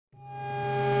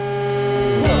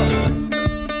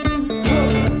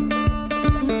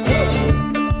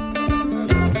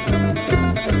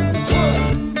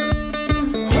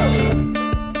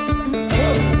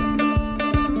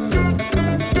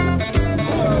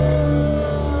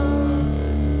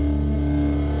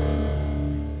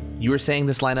You were saying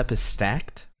this lineup is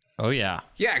stacked? Oh, yeah.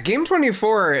 Yeah, Game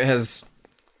 24 has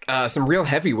some real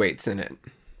heavyweights in it.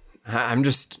 I'm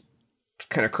just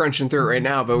kind of crunching through it right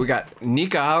now, but we got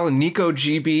Nikal, Nico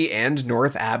GB, and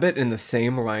North Abbott in the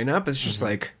same lineup. It's just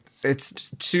like, it's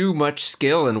too much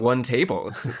skill in one table.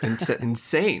 It's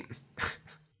insane.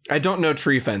 I don't know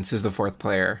Tree Fence, who's the fourth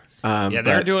player. Yeah,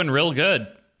 they're doing real good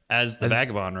as the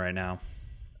Vagabond right now.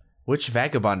 Which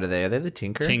Vagabond are they? Are they the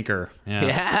Tinker? Tinker. Yeah.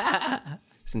 Yeah.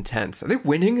 It's intense. Are they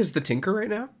winning as the Tinker right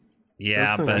now?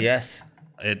 Yeah, but Yes.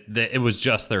 it was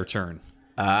just their turn.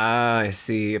 Ah, I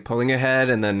see. Pulling ahead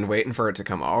and then waiting for it to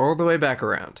come all the way back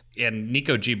around. And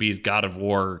Nico GB's God of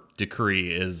War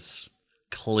decree is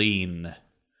clean.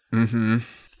 Mm-hmm.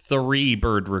 3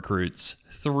 bird recruits,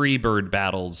 3 bird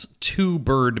battles, 2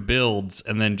 bird builds,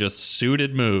 and then just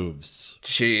suited moves.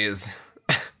 Jeez.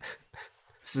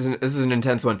 This is an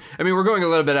intense one. I mean, we're going a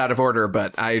little bit out of order,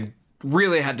 but I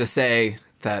really had to say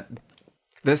that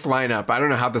this lineup, I don't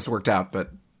know how this worked out, but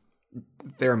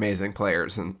they're amazing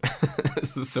players, and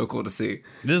this is so cool to see.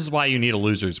 This is why you need a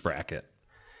loser's bracket,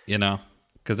 you know?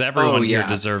 Because everyone here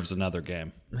deserves another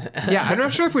game. Yeah, I'm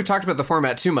not sure if we've talked about the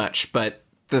format too much, but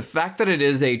the fact that it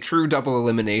is a true double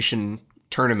elimination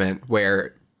tournament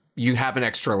where you have an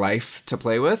extra life to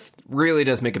play with really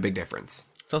does make a big difference.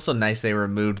 It's also nice they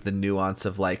removed the nuance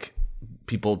of like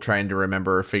people trying to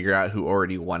remember or figure out who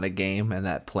already won a game and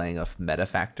that playing a meta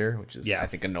factor, which is I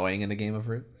think annoying in a game of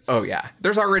Root. Oh yeah,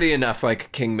 there's already enough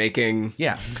like king making.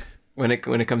 Yeah. When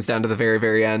it comes down to the very,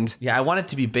 very end. Yeah, I want it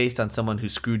to be based on someone who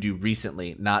screwed you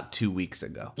recently, not 2 weeks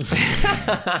ago.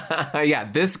 Yeah,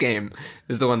 this game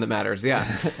is the one that matters. Yeah,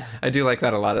 I do like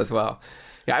that a lot as well.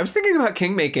 Yeah, I was thinking about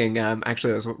king making.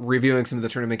 Actually, I was reviewing some of the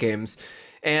tournament games.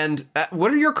 And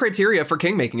what are your criteria for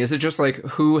king making? Is it just like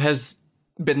who has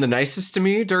been the nicest to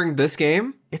me during this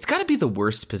game? It's got to be the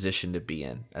worst position to be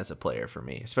in as a player for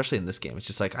me, especially in this game. It's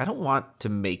just like, I don't want to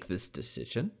make this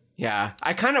decision. Yeah,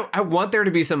 I want there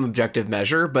to be some objective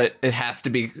measure, but it has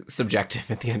to be subjective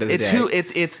at the end of the day.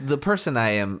 It's the person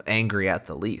I am angry at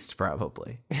the least,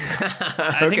 probably.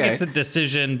 I think it's a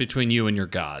decision between you and your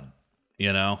god,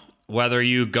 you know? Whether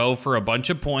you go for a bunch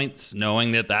of points,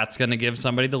 knowing that that's going to give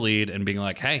somebody the lead and being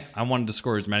like, hey, I wanted to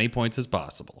score as many points as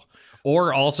possible.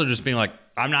 Or also just being like,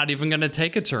 I'm not even going to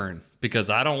take a turn because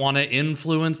I don't want to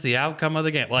influence the outcome of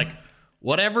the game. Like,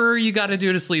 whatever you got to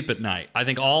do to sleep at night. I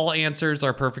think all answers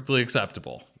are perfectly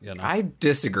acceptable. You know? I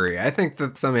disagree. I think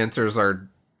that some answers are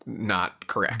not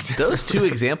correct. Those 2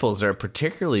 examples are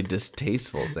particularly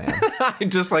distasteful, Sam. I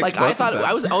just like I thought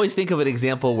I was always think of an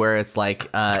example where it's like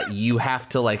you have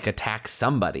to like attack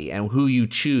somebody, and who you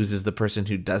choose is the person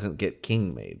who doesn't get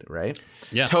king made, right?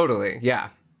 Yeah, totally. Yeah,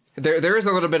 there is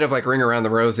a little bit of like ring around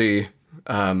the rosy.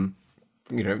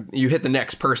 You know, you hit the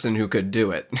next person who could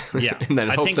do it. Yeah, and then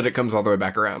hope that it comes all the way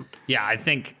back around. Yeah, I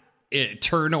think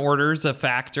turn order's a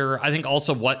factor. I think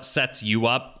also what sets you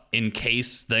up in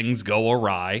case things go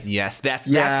awry. Yes, that's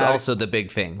also the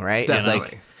big thing, right? Definitely.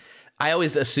 It's like, I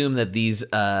always assume that these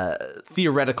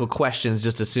theoretical questions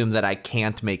just assume that I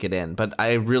can't make it in, but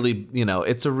I really,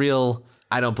 it's a real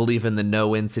I don't believe in the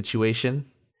no-win situation.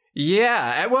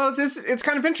 Yeah, well, it's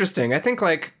kind of interesting. I think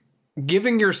like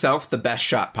giving yourself the best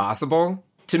shot possible,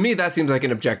 to me, that seems like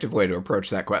an objective way to approach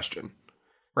that question,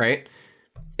 right?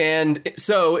 And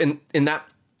so in that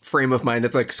frame of mind,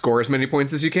 it's like score as many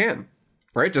points as you can,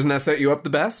 right? Doesn't that set you up the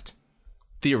best?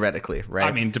 Theoretically, right?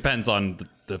 I mean, depends on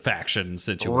the faction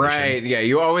situation. Right, yeah.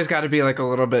 You always got to be like a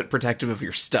little bit protective of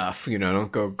your stuff,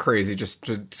 don't go crazy just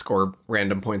to score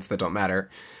random points that don't matter.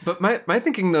 But my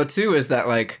thinking, though, too, is that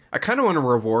like I kind of want to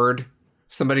reward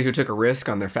somebody who took a risk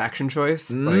on their faction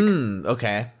choice.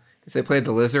 Okay. If they played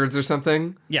the lizards or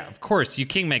something. Yeah, of course. You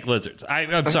king make lizards.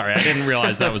 I'm sorry. I didn't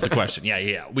realize that was the question.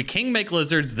 Yeah. We king make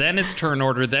lizards, then it's turn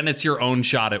order, then it's your own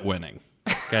shot at winning.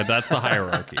 Okay, that's the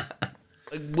hierarchy.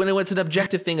 When it's an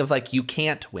objective thing of like, you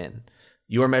can't win.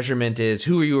 Your measurement is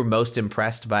who you were most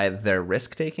impressed by their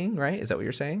risk taking, right? Is that what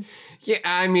you're saying? Yeah,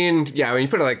 I mean, yeah, when you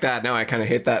put it like that, now I kind of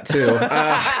hate that too.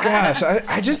 Gosh,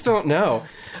 I just don't know.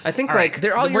 I think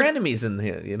they're all your enemies in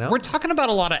here, We're talking about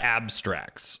a lot of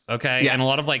abstracts, okay? Yeah. And a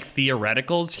lot of like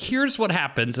theoreticals. Here's what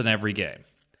happens in every game.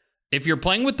 If you're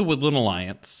playing with the Woodland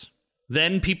Alliance,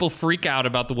 then people freak out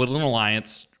about the Woodland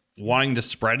Alliance wanting to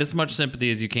spread as much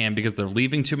sympathy as you can because they're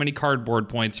leaving too many cardboard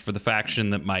points for the faction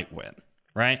that might win,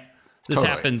 right? This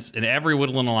happens in every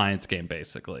Woodland Alliance game,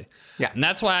 basically. Yeah. And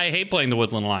that's why I hate playing the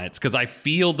Woodland Alliance, because I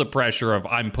feel the pressure of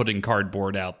I'm putting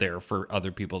cardboard out there for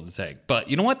other people to take. But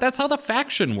you know what? That's how the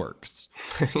faction works.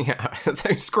 Yeah, that's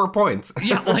how you score points.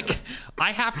 Yeah, like,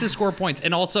 I have to score points.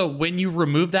 And also, when you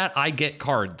remove that, I get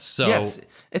cards. So yes,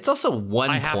 it's also 1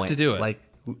 point. I have to do it. Like,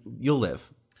 you'll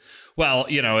live. Well,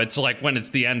 it's like when it's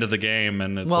the end of the game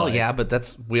and it's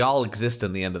but we all exist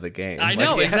in the end of the game. I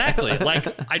know, exactly. Like,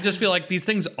 I just feel like these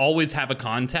things always have a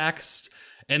context.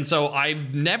 And so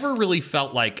I've never really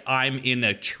felt like I'm in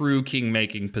a true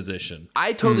king-making position.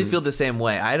 I totally feel the same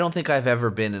way. I don't think I've ever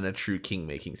been in a true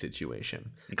king-making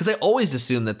situation. Because I always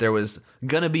assumed that there was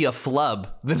going to be a flub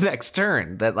the next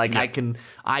turn that I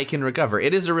can recover.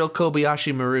 It is a real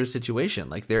Kobayashi Maru situation.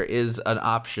 Like, there is an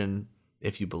option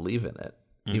if you believe in it,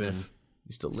 even if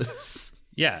you still lose.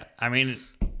 Yeah, I mean,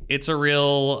 it's a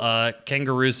real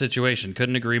kangaroo situation.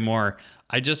 Couldn't agree more.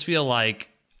 I just feel like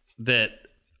that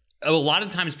a lot of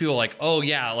times people are like, oh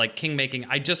yeah, like king making.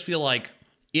 I just feel like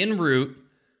in Root,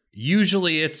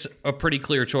 usually it's a pretty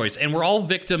clear choice. And we're all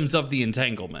victims of the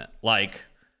entanglement. Like,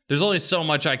 there's only so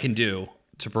much I can do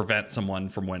to prevent someone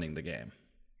from winning the game,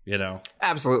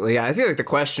 Absolutely. Yeah. I feel like the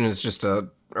question is just a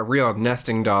real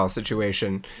nesting doll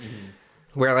situation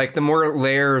where like the more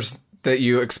layers that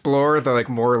you explore, the like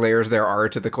more layers there are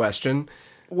to the question.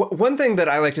 One thing that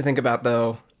I like to think about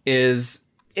though is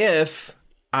if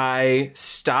I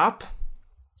stop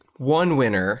one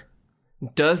winner,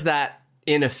 does that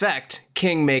in effect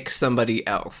king make somebody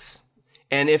else?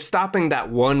 And if stopping that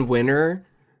one winner,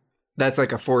 that's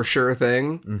like a for sure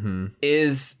thing,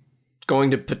 is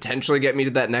going to potentially get me to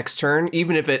that next turn,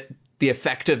 even if the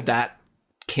effect of that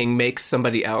king makes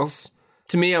somebody else.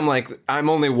 To me, I'm like, I'm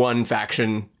only one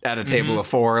faction at a table of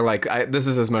four. Like, this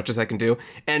is as much as I can do.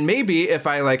 And maybe if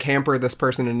I like hamper this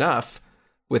person enough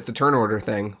with the turn order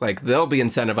thing, like they'll be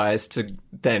incentivized to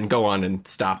then go on and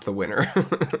stop the winner.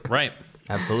 Right.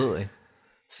 Absolutely.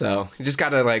 So you just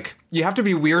gotta you have to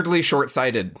be weirdly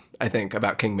short-sighted, I think,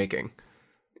 about king making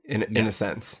in a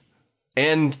sense,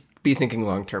 and be thinking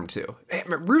long-term too.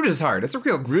 Root is hard. It's a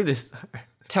real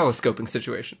telescoping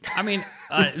situation. I mean,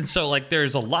 so like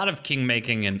there's a lot of king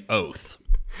making in Oath,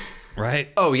 right?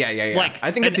 Oh yeah. Like,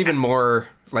 I think it's even more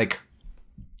like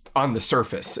on the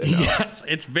surface. Yes,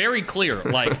 it's very clear.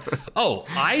 Like, oh,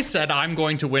 I said I'm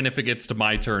going to win if it gets to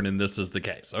my turn, and this is the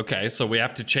case. Okay, so we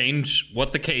have to change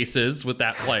what the case is with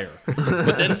that player.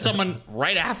 But then someone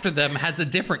right after them has a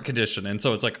different condition, and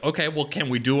so it's like, okay, well, can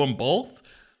we do them both?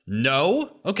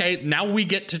 No. Okay, now we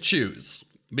get to choose,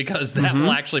 because that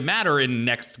will actually matter in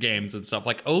next games and stuff.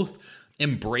 Like, Oath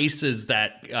embraces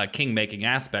that king-making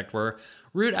aspect, where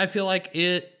Root, I feel like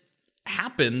it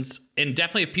happens, and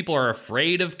definitely if people are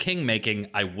afraid of king making,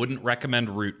 I wouldn't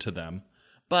recommend Root to them.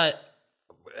 But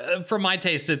for my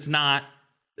taste, it's not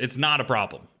a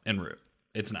problem in Root.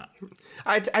 It's not.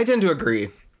 I tend to agree,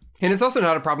 and it's also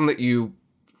not a problem that you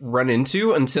run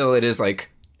into until it is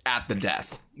like at the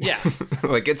death. Yeah.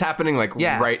 Like it's happening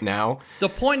right now. The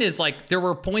point is, like, there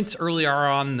were points earlier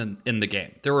on in the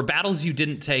game. There were battles you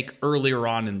didn't take earlier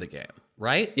on in the game,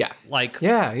 right? Yeah. Like,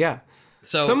 yeah.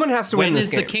 So someone has to win this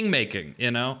game. When is the king making,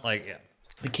 Like, yeah.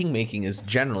 The king making is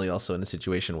generally also in a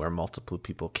situation where multiple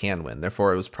people can win.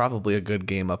 Therefore, it was probably a good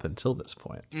game up until this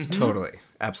point. Mm-hmm. Totally.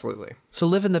 Absolutely. So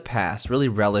live in the past. Really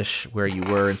relish where you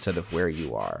were instead of where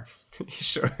you are.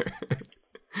 Sure.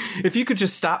 If you could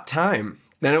just stop time,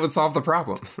 then it would solve the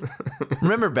problem.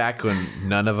 Remember back when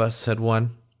none of us had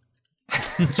won?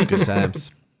 Those were good times.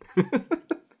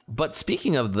 But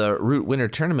speaking of the Root Winter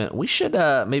Tournament, we should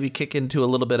maybe kick into a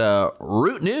little bit of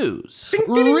Root News.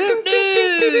 Root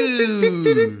News!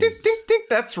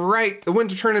 That's right. The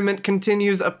Winter Tournament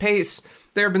continues apace.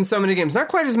 There have been so many games. Not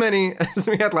quite as many as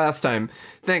we had last time.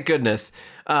 Thank goodness.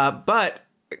 But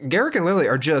Garrick and Lily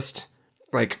are just,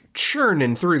 like,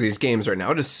 churning through these games right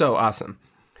now. It is so awesome.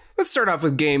 Let's start off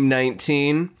with Game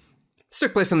 19. This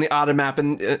took place on the Autumn map,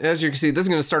 and as you can see, this is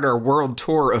going to start our world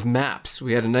tour of maps.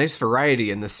 We had a nice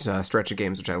variety in this stretch of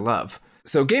games, which I love.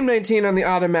 So Game 19 on the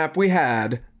Autumn map, we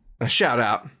had a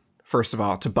shout-out, first of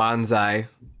all, to Bonsai.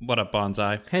 What up,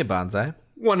 Bonsai? Hey, Bonsai.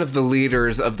 One of the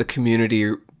leaders of the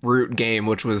community Root game,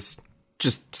 which was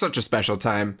just such a special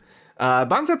time.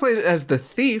 Bonsai played as the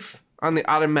Thief on the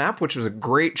Autumn map, which was a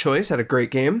great choice, had a great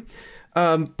game.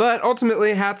 But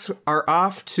ultimately, hats are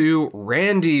off to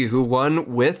Randy, who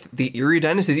won with the Eerie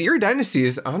Dynasties. Eerie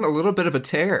Dynasties on a little bit of a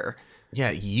tear.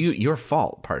 Yeah, your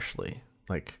fault, partially.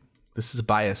 Like, this is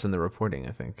bias in the reporting,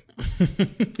 I think.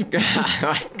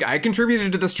 I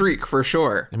contributed to the streak, for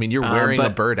sure. I mean, you're wearing a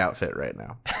bird outfit right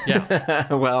now.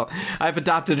 Yeah. Well, I've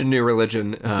adopted a new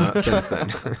religion since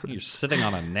then. You're sitting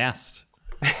on a nest.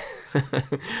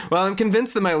 Well, I'm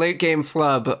convinced that my late game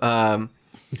flub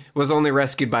was only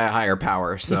rescued by a higher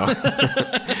power, so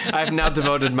I've now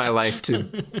devoted my life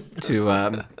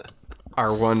to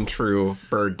our one true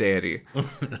bird deity.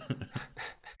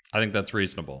 I think that's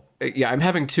reasonable. Yeah, I'm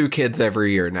having 2 kids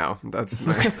every year now. That's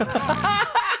my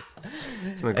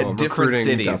goal. At different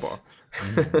cities. Double.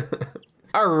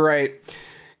 All right.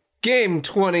 Game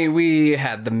 20, we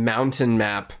had the mountain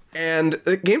map. And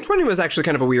Game 20 was actually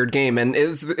kind of a weird game. And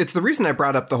it's the reason I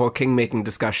brought up the whole king-making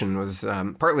discussion was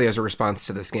partly as a response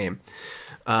to this game.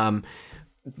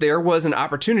 There was an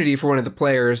opportunity for one of the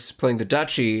players playing the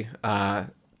duchy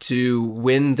to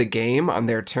win the game on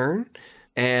their turn.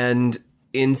 And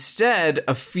instead,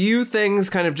 a few things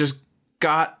kind of just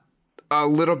got a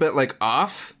little bit like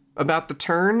off about the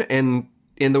turn. And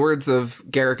in the words of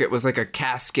Garrick, it was like a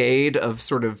cascade of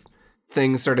sort of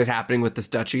things started happening with this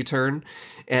duchy turn.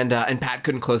 And Pat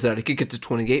couldn't close it out. He could get to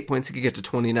 28 points. He could get to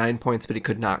 29 points, but he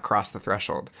could not cross the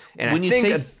threshold. And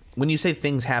when you say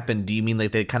things happened, do you mean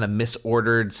like they kind of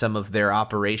misordered some of their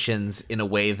operations in a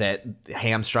way that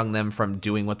hamstrung them from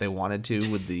doing what they wanted to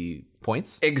with the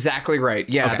points? Exactly right.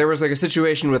 Yeah, okay. There was like a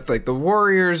situation with like the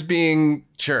warriors being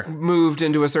moved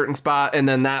into a certain spot, and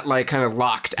then that like kind of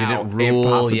locked out a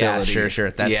possibility. Yeah, sure.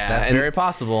 That's very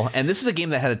possible. And this is a game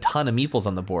that had a ton of meeples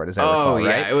on the board, as I recall,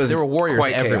 right? There were warriors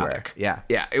everywhere. Chaotic.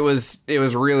 Yeah. It was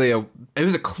really a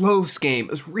close game.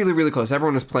 It was really, really close.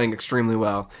 Everyone was playing extremely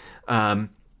well.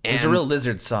 It was a real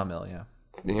lizard sawmill, yeah.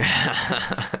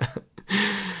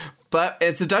 But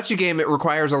it's a duchy game. It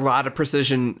requires a lot of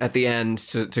precision at the end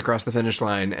to cross the finish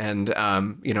line. And,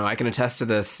 I can attest to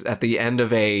this at the end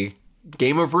of a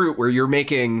game of Root where you're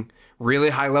making really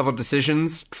high-level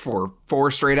decisions for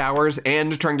 4 straight hours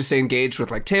and trying to stay engaged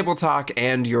with, like, table talk,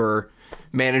 and you're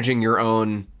managing your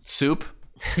own... soup?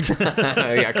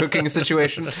 Cooking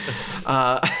situation.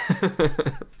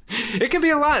 It can be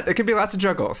a lot. It can be a lot to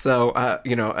juggle. So,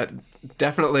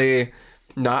 definitely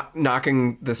not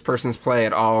knocking this person's play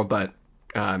at all, but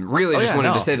really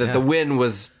wanted to say that the win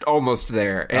was almost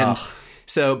there. And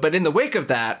but in the wake of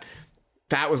that,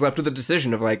 Pat was left with a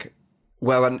decision of like,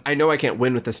 well, I know I can't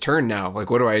win with this turn now. Like,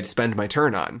 what do I spend my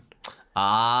turn on?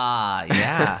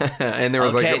 Yeah. And there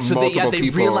was multiple they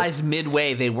people. realized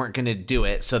midway they weren't going to do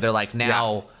it. So they're like,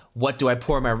 now what do I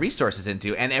pour my resources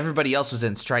into? And everybody else was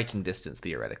in striking distance,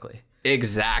 theoretically.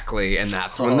 Exactly. And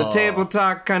that's when the table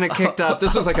talk kind of kicked up.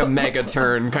 This was like a mega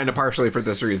turn, kind of partially for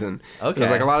this reason. Okay. It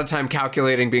was like a lot of time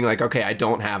calculating, being like, okay, I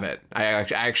don't have it. I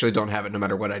actually don't have it no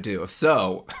matter what I do.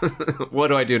 So what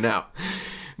do I do now?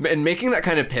 And making that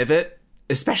kind of pivot,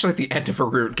 especially at the end of a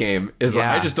Root game, is like,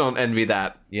 I just don't envy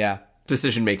that. Yeah.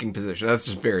 Decision-making position. That's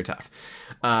just very tough.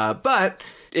 But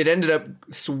it ended up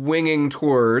swinging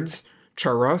towards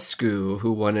Charoscu,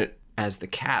 who won it as the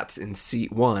Cats in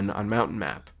seat 1 on Mountain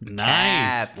Map.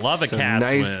 Nice. Cats. Love a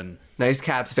Cats win. Nice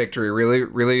Cats victory. Really,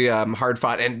 really hard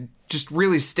fought, and just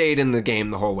really stayed in the game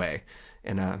the whole way,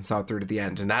 and saw it through to the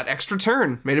end. And that extra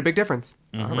turn made a big difference.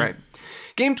 Mm-hmm. All right.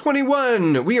 Game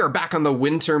 21. We are back on the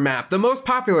Winter Map, the most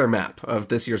popular map of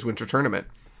this year's Winter Tournament.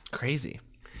 Crazy.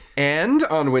 And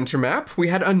on Winter Map, we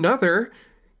had another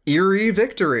eerie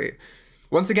victory.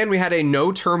 Once again, we had a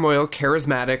no turmoil,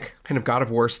 charismatic, kind of God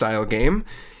of War style game.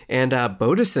 And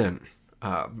Bodison,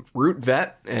 Root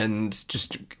vet and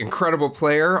just incredible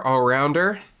player,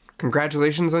 all-rounder.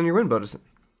 Congratulations on your win, Bodison.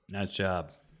 Nice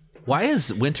job. Why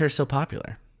is Winter so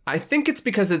popular? I think it's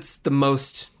because it's the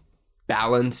most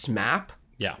balanced map.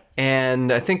 Yeah.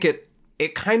 And I think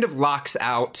it kind of locks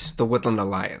out the Woodland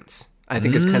Alliance. I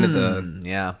think it's kind of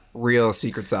the real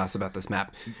secret sauce about this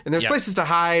map. And there's places to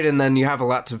hide, and then you have a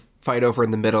lot to fight over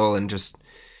in the middle, and just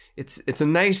it's a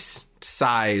nice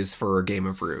size for a game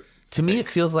of Root. To me, it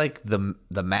feels like the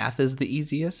math is the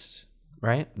easiest,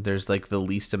 right? There's like the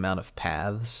least amount of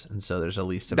paths, and so there's the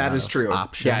least amount of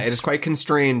options. Yeah, it is quite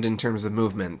constrained in terms of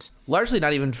movement. Largely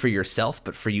not even for yourself,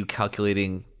 but for you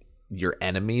calculating your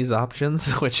enemy's options,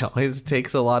 which always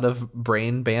takes a lot of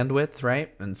brain bandwidth,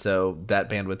 right? And so that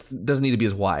bandwidth doesn't need to be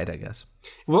as wide, I guess.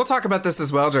 We'll talk about this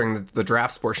as well during the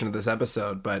drafts portion of this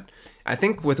episode, but I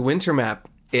think with Winter Map,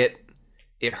 it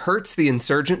hurts the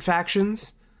insurgent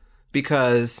factions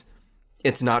because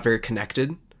it's not very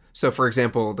connected. So, for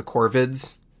example, the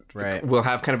Corvids will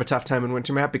have kind of a tough time in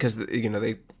Winter Map because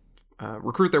they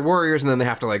recruit their warriors, and then they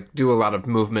have to like do a lot of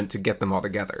movement to get them all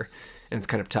together, and it's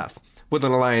kind of tough.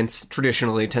 Woodland Alliance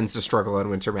traditionally tends to struggle on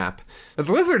Winter Map, but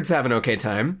the Lizards have an okay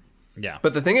time. Yeah.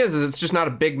 But the thing is it's just not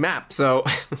a big map, so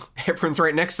everyone's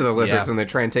right next to the Lizards when they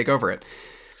try and take over it.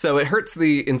 So it hurts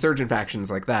the insurgent factions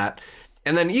like that.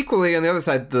 And then equally on the other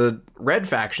side, the red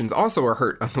factions also are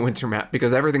hurt on the Winter Map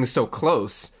because everything's so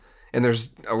close, and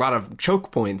there's a lot of choke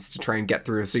points to try and get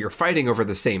through, so you're fighting over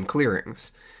the same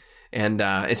clearings. And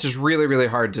it's just really, really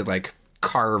hard to like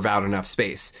carve out enough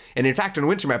space. And in fact, on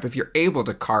Winter Map, if you're able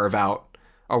to carve out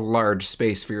a large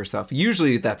space for yourself,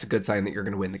 usually that's a good sign that you're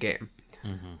going to win the game.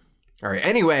 Mm-hmm. All right.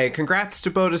 Anyway, congrats to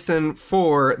Bodison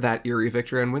for that eerie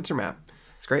victory on Winter Map.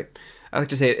 It's great. I like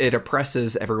to say it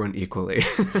oppresses everyone equally.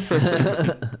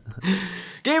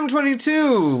 Game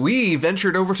 22, we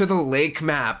ventured over to the lake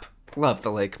map. Love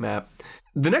the lake map.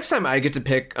 The next time I get to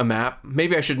pick a map,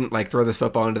 maybe I shouldn't like throw this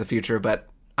football into the future, but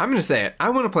I'm going to say it. I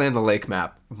want to play on the lake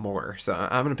map more, so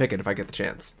I'm going to pick it if I get the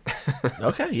chance.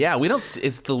 Okay, yeah,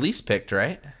 it's the least picked,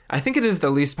 right? I think it is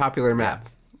the least popular map.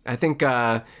 I think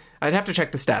I'd have to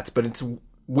check the stats, but it's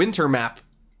winter map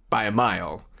by a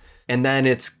mile. And then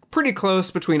it's pretty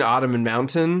close between autumn and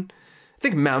mountain. I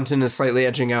think mountain is slightly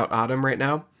edging out autumn right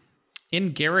now.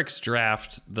 In Garrick's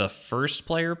draft, the first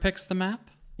player picks the map?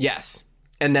 Yes.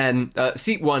 And then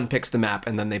seat 1 picks the map,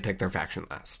 and then they pick their faction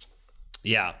last.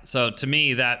 Yeah, so to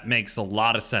me, that makes a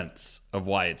lot of sense of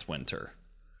why it's winter.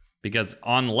 Because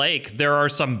on lake, there are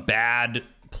some bad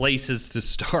places to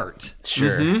start.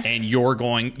 Sure. Mm-hmm. And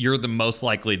you're the most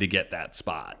likely to get that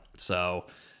spot. So,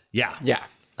 yeah. Yeah.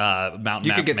 Mountain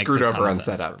you could get screwed over on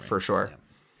setup, for sure.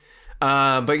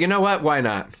 Yeah. But you know what? Why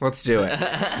not? Let's do it.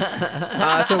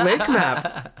 So lake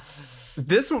map.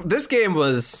 This game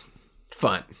was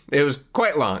fun. It was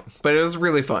quite long, but it was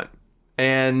really fun.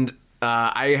 And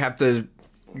I have to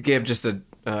give just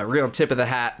a real tip of the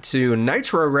hat to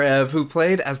Nitro Rev, who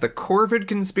played as the Corvid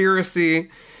Conspiracy.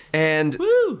 And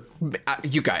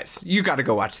you guys, you got to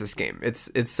go watch this game. It's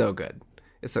so good.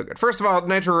 It's so good. First of all,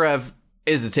 Nitro Rev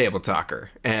is a table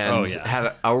talker and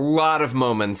had a lot of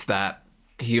moments that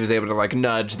he was able to like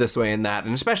nudge this way and that,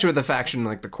 and especially with the faction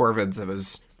like the Corvids,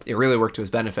 it really worked to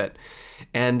his benefit.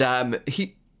 And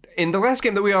he in the last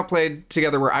game that we all played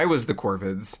together, where I was the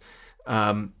Corvids,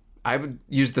 I would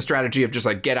use the strategy of just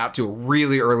like get out to a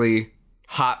really early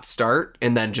hot start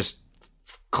and then just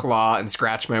claw and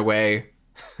scratch my way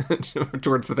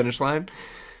towards the finish line.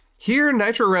 Here,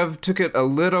 Nitro Rev took it a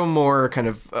little more kind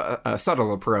of a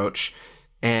subtle approach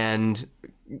and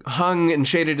hung and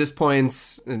shaded his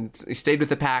points, and he stayed with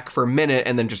the pack for a minute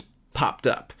and then just popped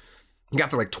up. He got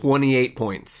to like 28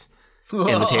 points.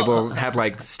 And the table had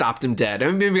like stopped him dead. I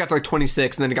mean, maybe we got to like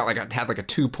 26, and then he got had like a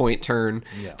 2-point turn.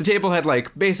 Yeah. The table had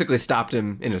like basically stopped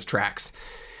him in his tracks.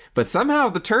 But somehow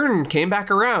the turn came back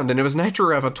around, and it was Nitro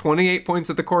Rev at 28 points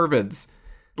at the Corvids,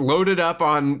 loaded up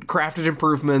on crafted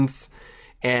improvements,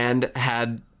 and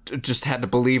had to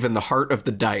believe in the heart of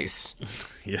the dice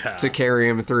to carry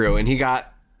him through. And he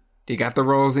got the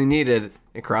rolls he needed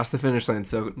across the finish line.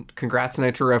 So congrats,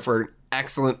 Nitro Rev, for an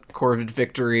excellent Corvid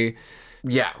victory.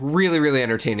 Yeah, really, really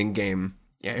entertaining game.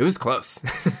 Yeah, it was close.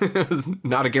 It was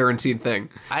not a guaranteed thing.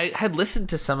 I had listened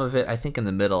to some of it, I think, in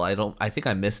the middle. I think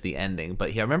I missed the ending,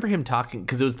 but I remember him talking,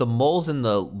 because it was the moles in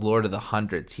the Lord of the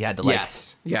Hundreds. He had to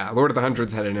Yes. Yeah, Lord of the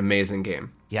Hundreds had an amazing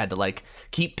game. He had to like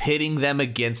keep pitting them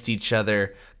against each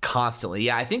other constantly.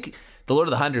 Yeah, I think the Lord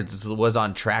of the Hundreds was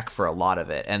on track for a lot of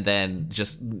it, and then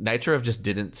just Nitro Rev just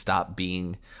didn't stop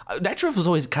being. Nitro Rev was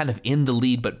always kind of in the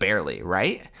lead, but barely,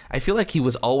 right? I feel like he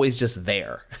was always just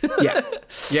there.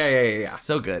 Yeah.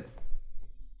 So good.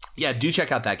 Yeah, do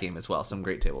check out that game as well. Some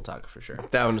great table talk for sure.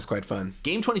 That one was quite fun.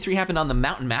 Game 23 happened on the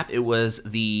mountain map. It was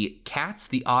the Cats,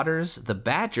 the Otters, the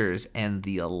Badgers, and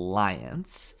the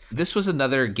Alliance. This was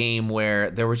another game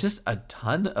where there was just a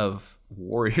ton of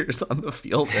warriors on the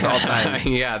field at all times.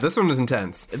 Yeah, this one was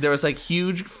intense. There was like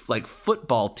huge like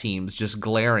football teams just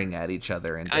glaring at each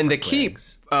other. And the keep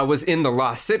was in the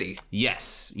Lost City.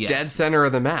 Yes. Dead center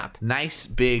of the map. Nice,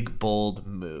 big, bold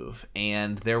move.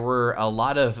 And there were a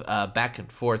lot of back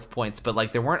and forth points, but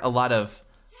like there weren't a lot of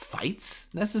fights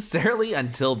necessarily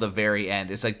until the very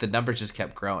end. It's like the numbers just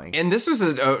kept growing. And this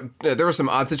was there were some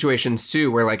odd situations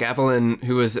too, where like Evelyn,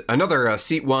 who was another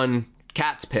seat 1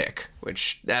 Cats pick,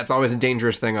 which that's always a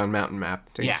dangerous thing on mountain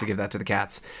map to give that to the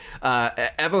Cats.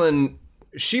 Evelyn,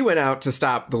 she went out to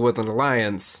stop the Woodland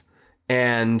Alliance,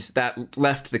 and that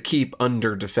left the keep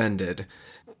under defended.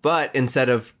 But instead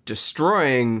of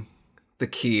destroying the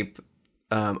keep,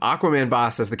 Aquaman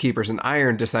Boss, as the Keepers in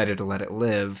Iron, decided to let it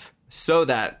live so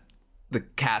that the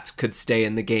Cats could stay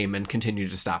in the game and continue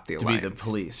to stop the Alliance. To be the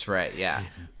police, right? Yeah.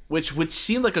 Which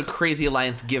seemed like a crazy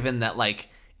alliance, given that like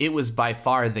it was by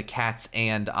far the Cats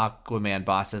and Aquaman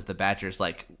Boss as the Badgers,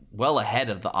 like well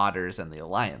ahead of the Otters and the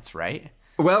Alliance, right?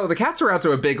 Well, the Cats were out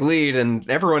to a big lead, and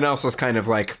everyone else was kind of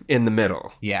like in the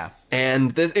middle. Yeah.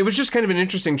 And it was just kind of an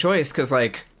interesting choice, because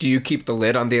like, do you keep the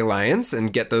lid on the Alliance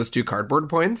and get those 2 cardboard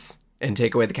points and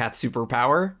take away the Cats'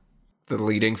 superpower, the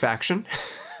leading faction,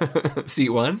 seat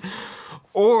 1?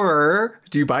 Or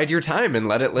do you bide your time and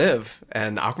let it live?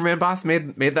 And Aquaman Boss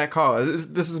made that call.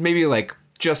 This is maybe like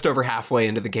just over halfway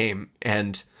into the game,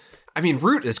 and I mean,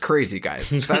 Root is crazy,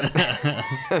 guys.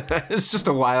 That is just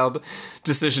a wild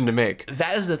decision to make.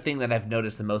 That is the thing that I've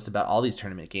noticed the most about all these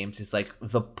tournament games, is like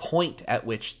the point at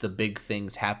which the big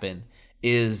things happen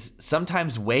is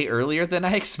sometimes way earlier than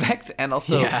I expect, and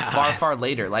also far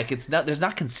later. Like there's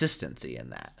not consistency in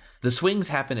that. The swings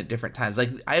happen at different times. Like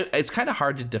it's kind of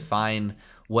hard to define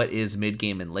what is mid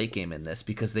game and late game in this,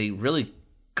 because they really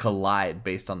collide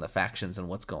based on the factions and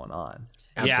what's going on.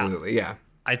 Absolutely, yeah.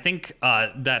 I think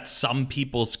that's some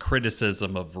people's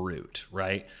criticism of Root,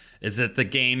 right? Is that the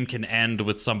game can end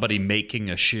with somebody making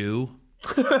a shoe,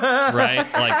 right?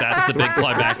 Like that's the big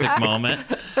climactic moment.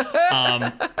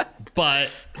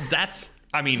 But that's,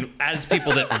 I mean, as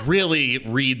people that really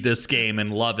read this game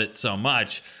and love it so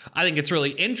much, I think it's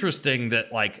really interesting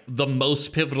that like the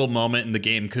most pivotal moment in the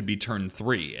game could be turn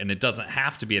 3, and it doesn't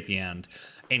have to be at the end.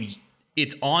 And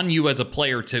it's on you as a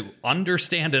player to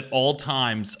understand at all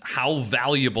times how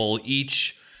valuable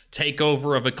each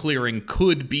takeover of a clearing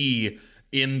could be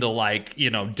in the like, you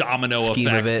know, domino scheme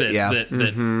effect of it,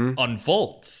 that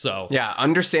unfolds. So yeah,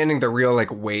 understanding the real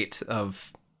like weight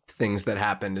of things that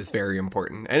happened is very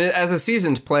important. And as a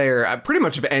seasoned player, pretty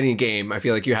much of any game, I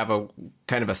feel like you have a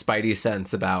kind of a spidey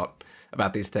sense about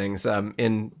these things.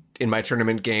 In my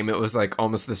tournament game, it was like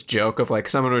almost this joke of like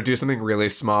someone would do something really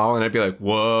small and I'd be like,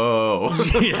 whoa.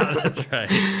 Yeah, that's right.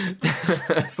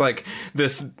 It's like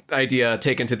this idea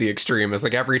taken to the extreme is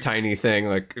like every tiny thing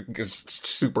like is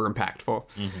super impactful.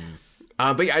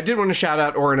 But yeah, I did want to shout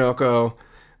out Orinoco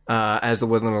as the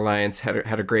Woodland Alliance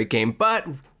had a great game, but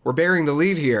we're bearing the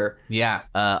lead here. Yeah,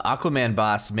 Aquaman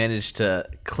Boss managed to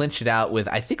clinch it out with,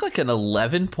 I think, like an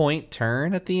 11-point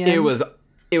turn at the end. It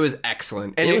was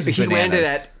excellent. And he landed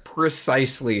at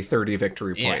precisely 30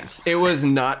 victory points. It was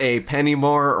not a penny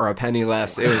more or a penny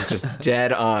less. It was just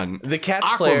dead on. The Cats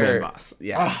Aquaman player, Boss.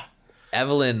 Yeah.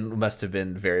 Evelyn must have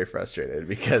been very frustrated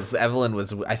because Evelyn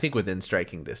was, I think, within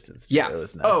striking distance. Yeah. It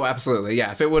was nuts. Oh, absolutely.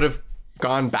 Yeah. If it would have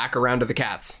gone back around to the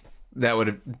Cats, that would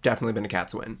have definitely been a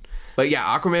Cats win. But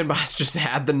yeah, Aquaman Boss just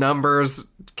had the numbers,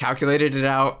 calculated it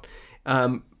out.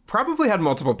 Probably had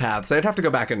multiple paths. I'd have to go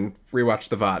back and rewatch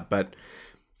the VOD, but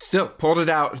still pulled it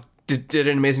out. Did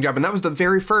an amazing job. And that was the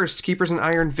very first Keepers in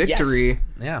Iron victory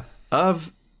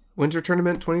of Winter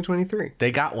Tournament 2023.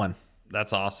 They got one.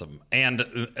 That's awesome. And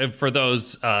for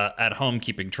those at home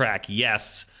keeping track,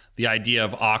 yes, the idea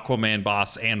of Aquaman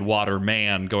Boss and Water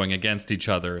Man going against each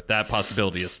other, that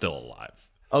possibility is still alive.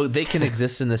 Oh, they can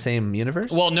exist in the same universe?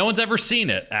 Well, no one's ever seen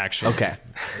it, actually. Okay.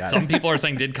 Some people are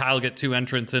saying, did Kyle get 2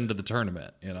 entrants into the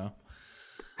tournament, you know?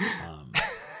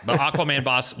 But Aquaman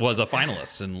Boss was a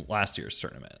finalist in last year's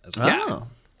tournament as well. Yeah.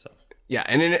 Yeah,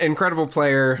 and an incredible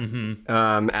player,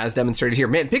 as demonstrated here.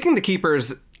 Man, picking the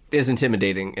keepers is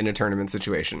intimidating in a tournament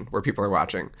situation where people are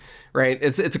watching, right?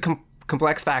 It's a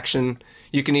complex faction.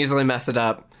 You can easily mess it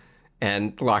up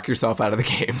and lock yourself out of the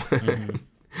game.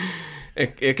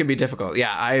 It can be difficult.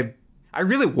 Yeah, I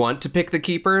really want to pick the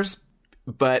keepers,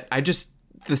 but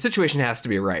the situation has to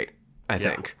be right, I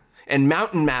think. And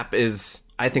Mountain Map is,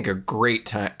 I think, a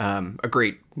great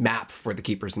map for the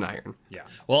Keepers in Iron. Yeah.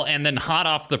 Well, and then hot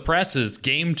off the presses,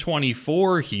 Game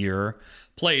 24 here,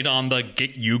 played on the,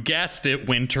 you guessed it,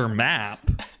 Winter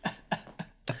Map,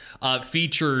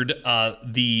 featured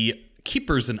the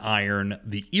Keepers in Iron,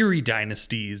 the Eerie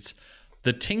Dynasties,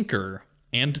 the Tinker,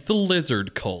 and the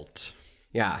Lizard Cult.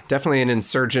 Yeah, definitely an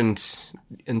insurgent-ish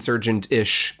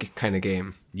kind of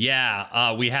game.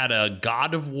 Yeah, we had a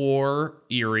God of War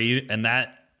Eerie, and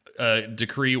that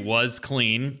decree was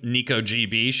clean. Nico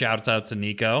GB, shouts out to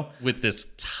Nico, with this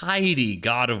tidy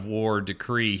God of War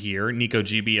decree here. Nico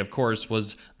GB, of course,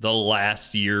 was the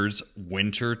last year's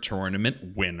Winter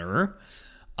Tournament winner.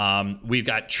 We've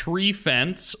got Tree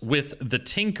Fence with the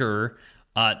Tinker,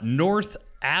 North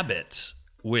Abbott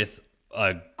with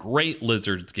a great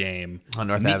Lizards game. On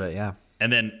North Abbott, yeah.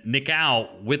 And then Nick Al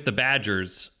with the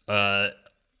Badgers, they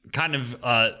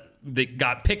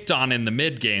got picked on in the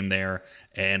mid game there,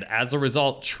 and as a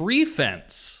result, Tree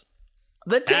Fence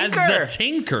the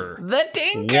Tinker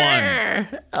won.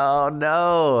 Oh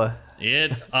no!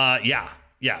 It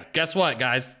yeah. Guess what,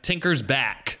 guys? Tinker's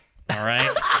back. All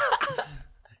right,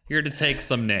 here to take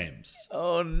some names.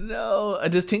 Oh no!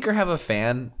 Does Tinker have a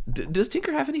fan? Does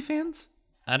Tinker have any fans?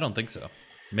 I don't think so.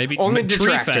 Maybe only Tree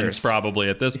detractors. Fence probably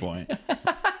at this point.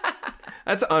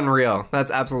 That's unreal.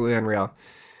 That's absolutely unreal.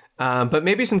 But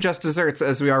maybe some just desserts,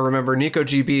 as we all remember. Nico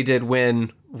GB did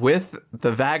win with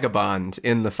the Vagabond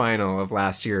in the final of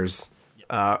last year's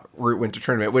Root Winter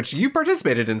Tournament, which you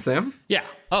participated in, Sam. Yeah.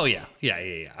 Oh, yeah.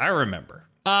 Yeah. I remember.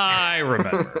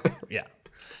 Yeah.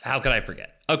 How could I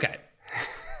forget? Okay.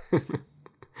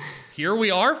 Here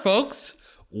we are, folks.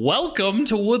 Welcome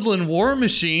to Woodland War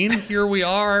Machine. Here we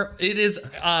are. It is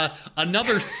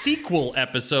another sequel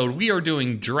episode. We are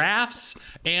doing drafts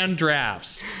and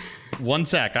drafts. One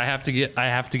sec. I have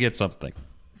to get something.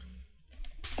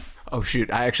 Oh,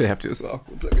 shoot. I actually have to as well.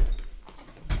 1 second.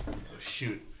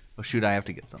 Oh, shoot, I have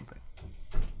to get something.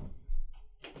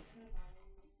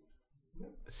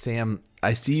 Sam,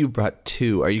 I see you brought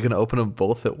 2. Are you going to open them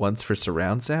both at once for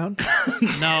surround sound?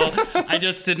 No, I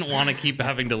just didn't want to keep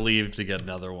having to leave to get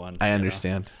another one. I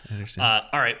understand. All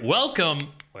right, welcome.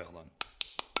 Wait, hold on.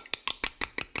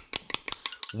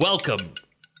 Welcome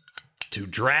to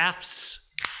Drafts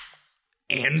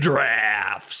and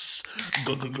Drafts.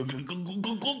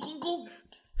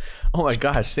 Oh my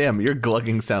gosh, Sam, your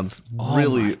glugging sounds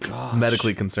really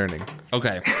medically concerning.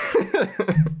 Okay.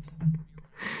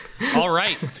 All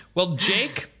right. Well,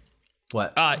 Jake,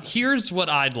 What? here's what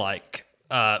I'd like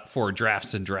for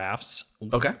Drafts and Drafts.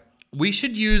 Okay. We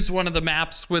should use one of the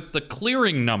maps with the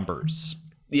clearing numbers.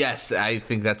 Yes, I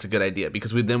think that's a good idea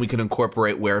because then we can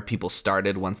incorporate where people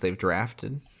started once they've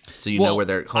drafted. So you know where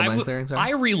their homeland clearings are? I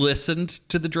re-listened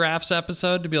to the Drafts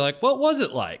episode to be like, what was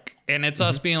it like? And it's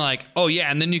us being like, oh yeah,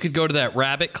 and then you could go to that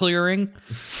rabbit clearing.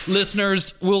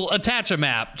 Listeners, we'll attach a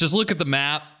map. Just look at the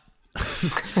map.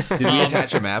 Did we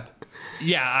attach a map?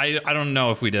 Yeah, I don't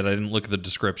know if we did. I didn't look at the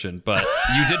description, but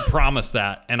you did promise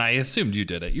that, and I assumed you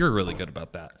did it. You're really good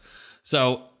about that.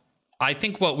 So I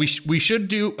think what we should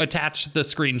do, attach the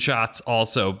screenshots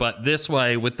also, but this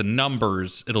way with the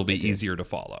numbers, it'll be easier to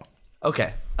follow.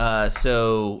 Okay.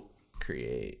 So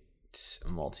create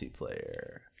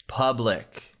multiplayer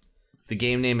public. The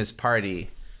game name is Party.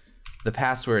 The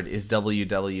password is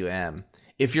WWM.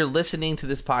 If you're listening to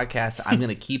this podcast, I'm going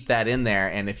to keep that in there.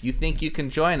 And if you think you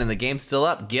can join and the game's still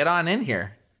up, get on in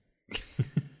here.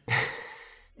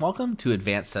 Welcome to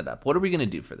Advanced Setup. What are we going to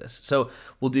do for this? So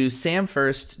we'll do Sam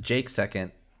first, Jake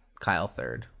second, Kyle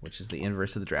third, which is the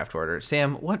inverse of the draft order.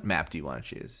 Sam, what map do you want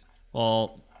to choose?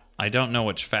 Well, I don't know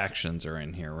which factions are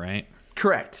in here, right?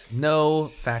 Correct.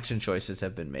 No faction choices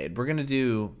have been made. We're going to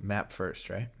do map first,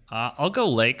 right? I'll go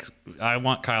Lake. I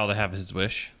want Kyle to have his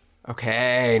wish.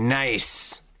 Okay,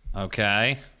 nice.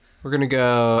 Okay. We're going to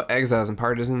go Exiles and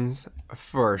Partisans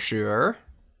for sure.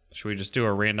 Should we just do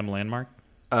a random landmark?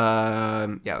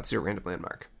 Yeah, let's do a random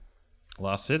landmark.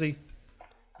 Lost City.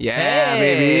 Yeah,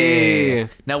 Hey! baby.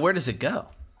 Now, where does it go?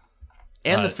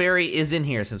 And the ferry is in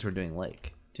here since we're doing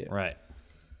lake, too. Right.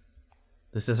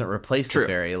 This doesn't replace True. the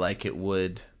ferry like it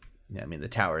would. Yeah, I mean, the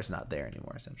tower is not there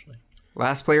anymore, essentially.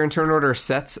 Last player in turn order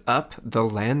sets up the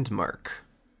landmark.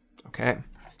 Okay.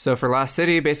 So for Lost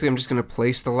City, basically I'm just going to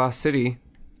place the Lost City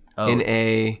in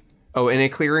a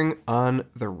clearing on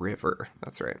the river.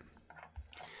 That's right.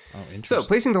 Oh, interesting. So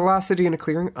placing the Lost City in a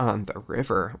clearing on the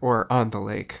river, or on the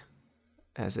lake,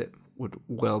 as it would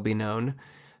well be known.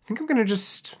 I think I'm going to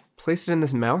just place it in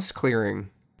this mouse clearing.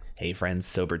 Hey friends,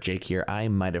 Sober Jake here. I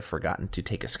might have forgotten to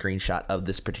take a screenshot of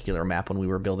this particular map when we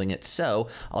were building it, so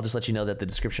I'll just let you know that the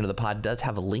description of the pod does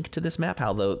have a link to this map,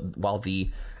 although while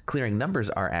the clearing numbers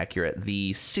are accurate,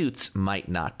 the suits might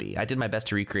not be. I did my best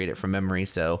to recreate it from memory,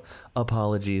 so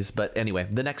apologies. But anyway,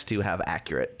 the next two have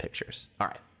accurate pictures. All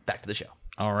right, back to the show.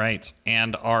 All right.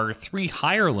 And our 3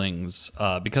 hirelings,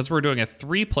 because we're doing a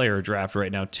 3-player draft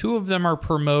right now, 2 of them are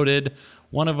promoted,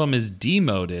 1 of them is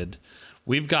demoted.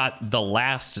 We've got The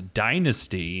Last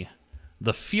Dynasty,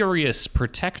 The Furious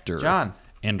Protector, John,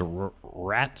 and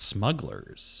Rat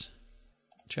Smugglers.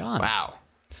 John. Wow.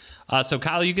 So,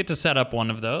 Kyle, you get to set up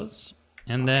one of those.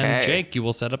 And then, Okay. Jake, you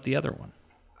will set up the other one.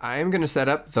 I'm going to set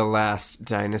up the Last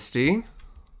Dynasty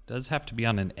Does have to be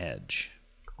on an edge.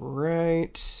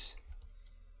 right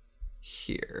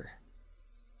here.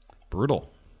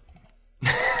 Brutal.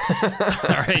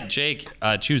 All right, Jake,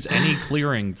 choose any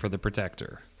clearing for the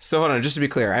Protector. So hold on, just to be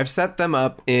clear, I've set them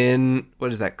up in,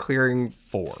 what is that, clearing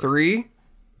 4. 3?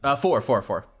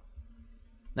 4.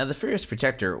 Now, the Furious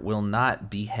Protector will not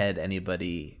behead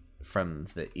anybody from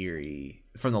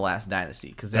the Last Dynasty,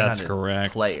 because they're That's not correct.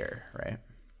 a player, right?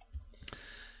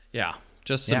 Yeah,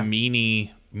 just some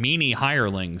meanie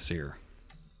hirelings here.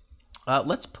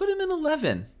 Let's put him in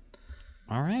 11.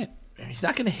 All right. He's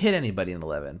not going to hit anybody in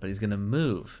 11, but he's going to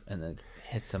move and then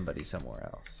hit somebody somewhere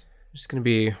else. Just going to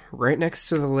be right next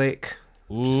to the lake.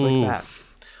 Just like that.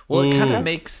 Well, it kind of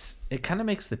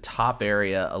makes the top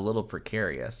area a little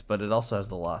precarious, but it also has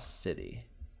the Lost City.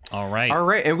 All right. All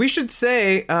right, and we should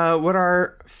say what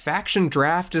our faction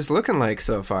draft is looking like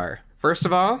so far. First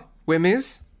of all,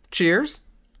 Wimmies, cheers.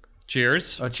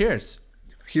 Cheers. Oh, cheers.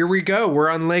 Here we go. We're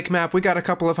on Lake Map. We got a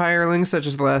couple of hirelings, such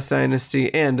as the Last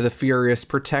Dynasty and the Furious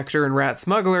Protector and Rat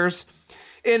Smugglers.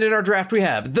 And in our draft, we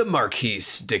have the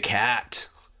Marquise de Cat,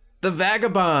 the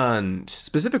Vagabond,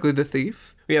 specifically the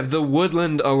Thief. We have the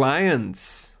Woodland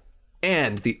Alliance,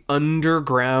 and the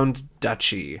Underground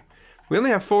Duchy. We only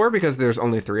have 4 because there's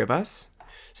only 3 of us.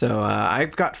 So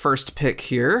I've got first pick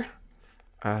here.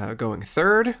 going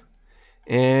third.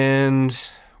 And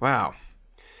wow,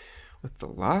 with the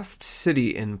Lost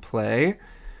City in play,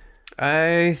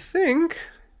 I think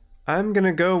I'm going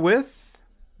to go with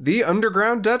the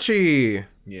Underground Duchy.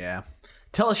 Yeah.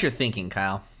 Tell us your thinking,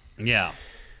 Kyle. Yeah.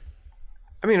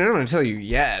 I mean, I don't want to tell you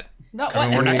yet. No, We're not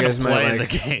you going guys to might, play the like,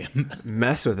 game.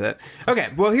 mess with it. Okay,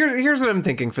 well, here's what I'm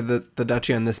thinking for the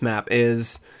Duchy on this map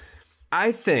is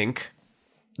I think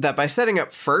that by setting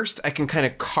up first, I can kind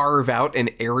of carve out an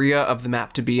area of the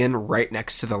map to be in right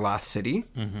next to the Lost City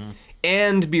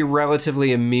and be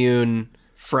relatively immune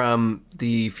from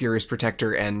the Furious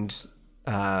Protector and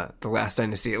the Last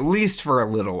Dynasty, at least for a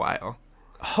little while.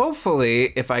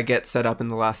 Hopefully, if I get set up in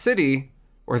the Lost City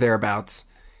or thereabouts,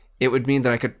 it would mean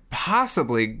that I could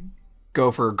possibly go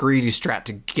for a greedy strat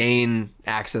to gain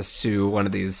access to one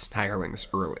of these hirelings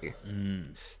early.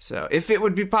 So if it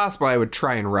would be possible, I would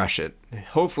try and rush it.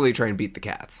 Hopefully try and beat the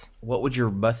cats. What would your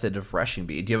method of rushing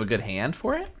be? Do you have a good hand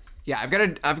for it? Yeah, I've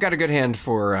got a good hand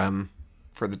for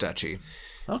the Duchy.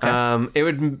 Okay. It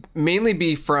would mainly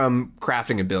be from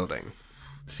crafting a building.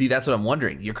 See, that's what I'm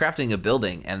wondering. You're crafting a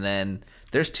building, and then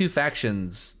there's two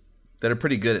factions that are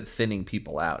pretty good at thinning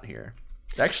people out here.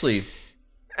 Actually,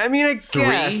 I mean, I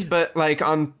guess, but like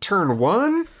on turn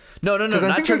one? no, I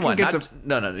not think turn I one. can get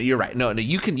No, you're right. No,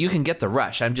 you can get the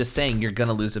rush. I'm just saying you're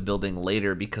gonna lose a building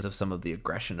later because of some of the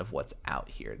aggression of what's out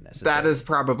here. That is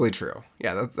probably true.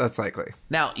 Yeah, that's likely.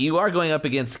 Now you are going up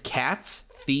against Cats,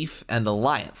 Thief, and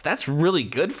Alliance. That's really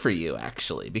good for you,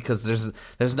 actually, because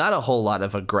there's not a whole lot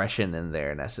of aggression in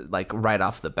there, like right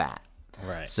off the bat.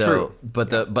 Right. So, True.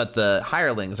 but the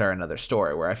hirelings are another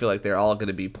story where I feel like they're all going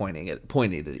to be pointing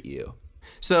at you.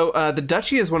 So the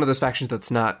Duchy is one of those factions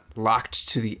that's not locked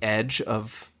to the edge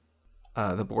of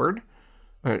the board,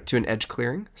 or to an edge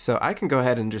clearing. So I can go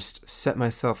ahead and just set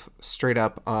myself straight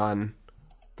up on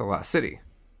the Lost City,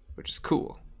 which is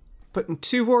cool. Putting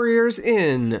 2 warriors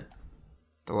in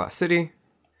the Lost City,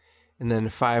 and then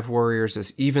 5 warriors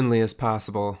as evenly as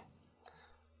possible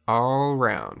all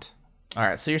around. All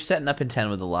right, so you're setting up in 10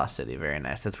 with the Lost City. Very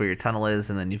nice. That's where your tunnel is,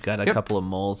 and then you've got a couple of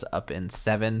moles up in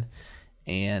 7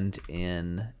 and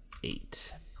in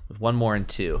 8, with one more in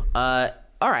 2. All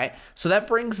right, so that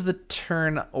brings the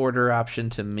turn order option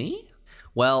to me.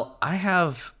 Well, I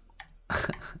have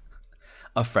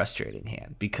a frustrating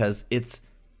hand because it's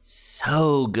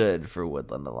so good for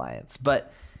Woodland Alliance,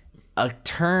 but a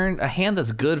hand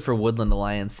that's good for Woodland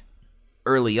Alliance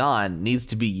early on needs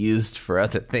to be used for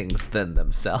other things than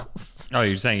themselves. Oh,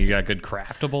 you're saying you got good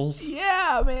craftables?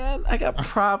 Yeah, man. I got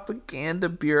Propaganda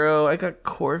Bureau. I got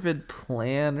Corvid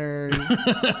Planners.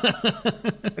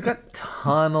 I got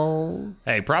tunnels.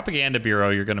 Hey, Propaganda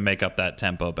Bureau, you're going to make up that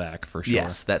tempo back for sure.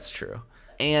 Yes, that's true.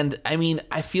 And I mean,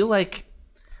 I feel like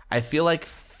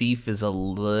Thief is a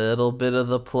little bit of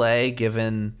the play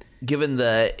given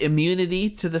the immunity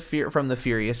to the from the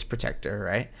Furious Protector,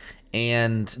 right?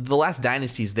 And the Last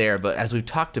Dynasty's there, but as we've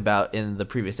talked about in the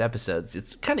previous episodes,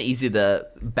 it's kind of easy to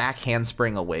back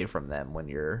handspring away from them when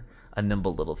you're a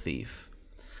nimble little thief.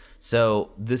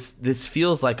 So this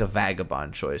feels like a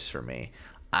vagabond choice for me.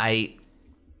 I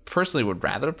personally would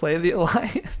rather play the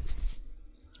Alliance.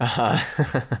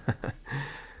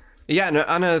 Yeah, no,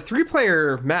 on a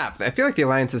 3-player map, I feel like the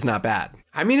Alliance is not bad.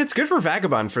 I mean, it's good for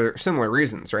Vagabond for similar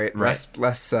reasons, right? Less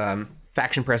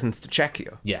faction presence to check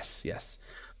you. Yes.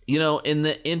 You know, in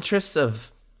the interest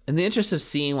of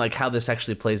seeing like how this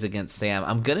actually plays against Sam,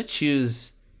 I'm gonna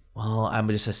choose. Well, I'm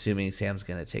just assuming Sam's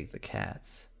gonna take the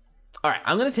Cats. All right,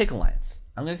 I'm gonna take Alliance.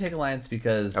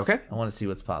 Because I want to see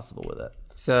what's possible with it.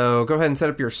 So go ahead and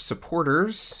set up your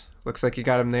supporters. Looks like you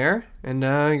got them there, and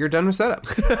you're done with setup.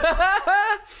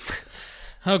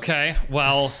 Okay,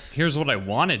 well, here's what I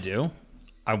want to do.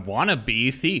 I want to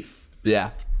be Thief. Yeah.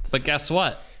 But guess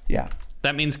what? Yeah.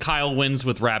 That means Kyle wins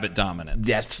with Rabbit Dominance.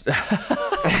 That's.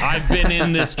 I've been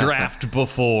in this draft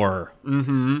before.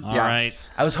 Mm-hmm. All right.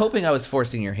 I was hoping I was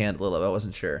forcing your hand a little. I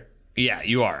wasn't sure. Yeah,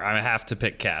 you are. I have to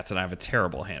pick cats, and I have a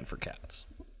terrible hand for cats.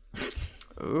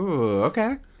 Ooh,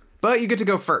 okay. But you get to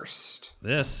go first.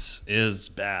 This is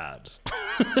bad.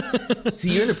 See,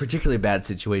 you're in a particularly bad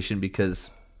situation because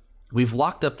we've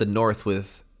locked up the North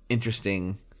with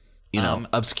interesting,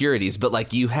 obscurities. But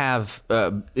like you have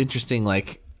interesting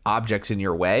like objects in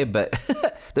your way, but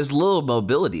there's little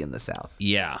mobility in the South.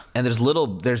 Yeah. And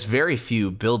there's very few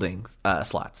building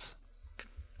slots.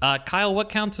 Kyle, what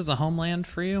counts as a homeland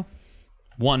for you?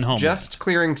 One homeland. Just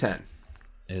clearing 10.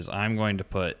 I'm going to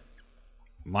put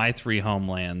my 3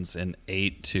 homelands in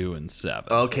 8, 2, and 7.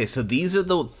 Okay, so these are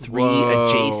the 3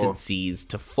 adjacencies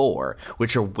to 4,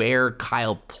 which are where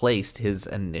Kyle placed his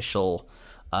initial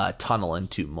tunnel and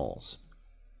 2 moles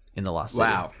in the Lost City.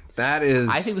 Wow. That is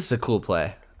I think this is a cool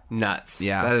play. nuts.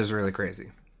 Yeah. That is really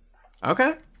crazy.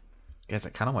 Okay. Guys, I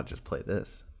kind of want to just play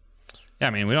this. Yeah, I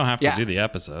mean, we don't have to Yeah. do the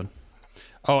episode.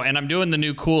 Oh, and I'm doing the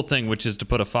new cool thing, which is to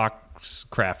put a fox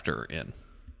crafter in.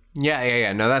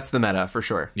 Yeah. No, that's the meta for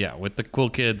sure. Yeah, with the cool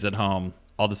kids at home,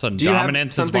 all of a sudden Do you have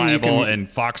dominance is something you viable can- and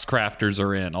fox crafters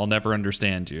are in. I'll never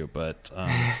understand you, but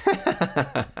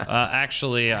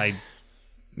actually, I'm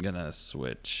gonna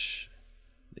switch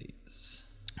these.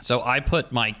 So I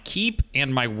put my keep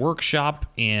and my workshop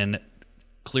in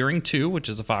clearing 2, which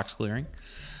is a fox clearing.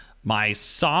 My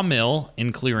sawmill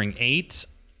in clearing 8,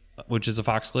 which is a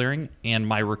fox clearing, and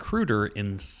my recruiter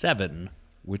in 7,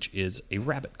 which is a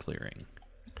rabbit clearing.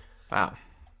 Wow.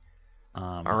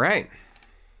 All right.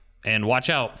 And watch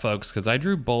out, folks, because I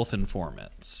drew both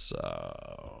informants.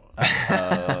 So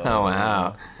Oh,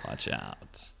 wow. watch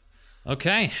out.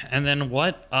 Okay, and then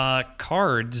what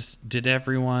cards did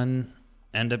everyone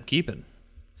end up keeping?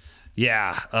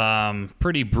 Yeah,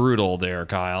 pretty brutal there,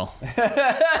 Kyle.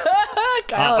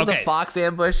 Kyle has okay. a fox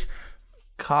ambush,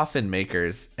 coffin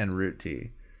makers, and root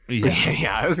tea.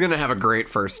 Yeah, I was going to have a great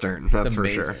first turn. That's for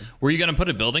sure. Amazing. Were you going to put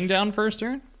a building down first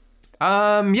turn?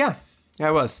 Yeah,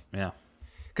 I was. Yeah.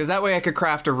 Because that way I could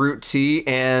craft a root tea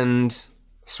and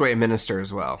sway a minister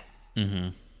as well. Mm-hmm.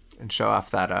 And show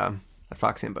off that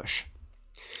fox ambush.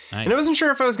 Nice. And I wasn't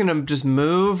sure if I was going to just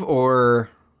move or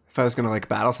if I was going to like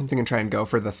battle something and try and go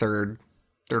for the third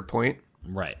point.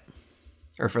 Right.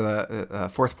 Or for the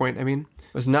fourth point, I mean. I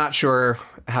was not sure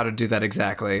how to do that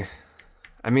exactly.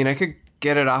 I mean, I could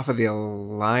get it off of the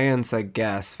alliance, I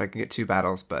guess, if I could get 2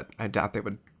 battles, but I doubt they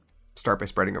would start by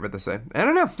spreading over this way. I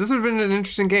don't know. This would have been an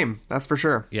interesting game, that's for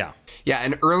sure. Yeah. Yeah,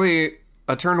 and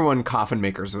a turn 1 coffin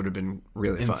makers would have been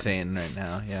really fun. Insane right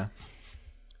now, yeah.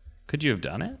 Could you have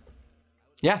done it?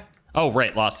 Yeah. Oh,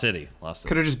 right. Lost City.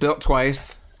 Could have just built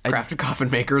twice, crafted coffin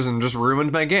makers, and just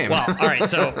ruined my game. Well, all right.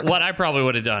 So what I probably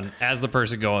would have done as the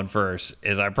person going first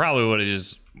is I probably would have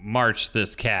just marched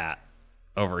this cat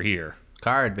over here,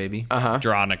 Card, baby.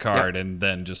 drawn a card, and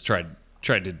then just tried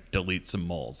to delete some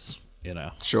moles. You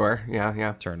know, Sure,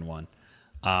 yeah. turn 1.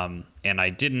 And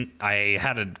I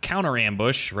had a counter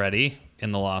ambush ready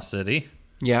in the Lost City,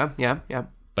 Yeah.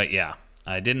 but yeah,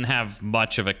 I didn't have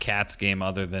much of a cats game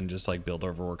other than just like build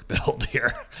over work build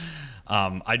here.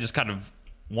 I just kind of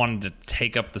wanted to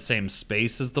take up the same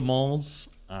space as the moles,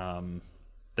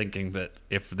 thinking that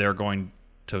if they're going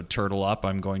to turtle up,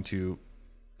 I'm going to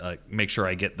make sure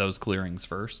I get those clearings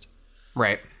first.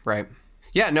 Right.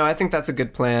 Yeah, no, I think that's a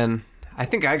good plan. I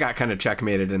think I got kind of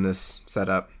checkmated in this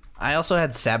setup. I also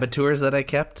had saboteurs that I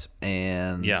kept,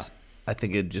 and Yeah. I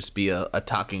think it'd just be a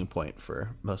talking point for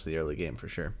most of the early game for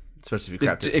sure. Especially if you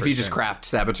craft it If you first just turn. craft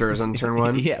saboteurs on turn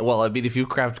 1. Yeah, well, I mean, if you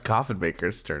craft coffin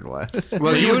makers turn 1.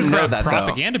 Well, you wouldn't know that,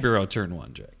 Propaganda Bureau turn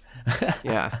 1, Jake. though.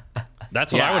 Yeah.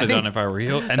 That's what Yeah, I would I have think done if I were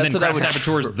you. And then what I craft would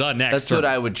saboteurs tr- the next That's turn. what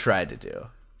I would try to do.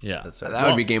 Yeah. That's what That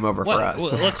would be game over for us.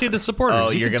 Well, let's see the supporters. Oh,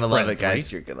 You you're can going to love spread it, guys.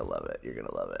 3. You're going to love it. You're going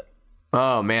to love it.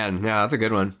 Oh, man. Yeah, that's a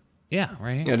good one. Yeah,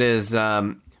 right here. It is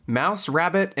mouse,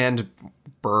 rabbit, and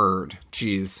bird.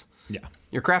 Jeez. Yeah.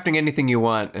 You're crafting anything you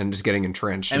want and just getting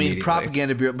entrenched I mean, immediately.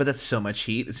 Propaganda Bureau, but that's so much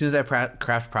heat. As soon as I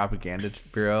craft Propaganda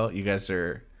Bureau, you guys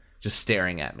are just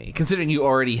staring at me, considering you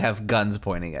already have guns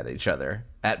pointing at each other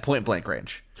at point blank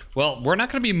range. Well, we're not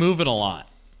going to be moving a lot.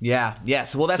 Yeah,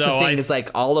 yes. Well, that's So the thing. Is like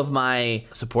all of my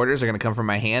supporters are going to come from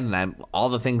my hand, and all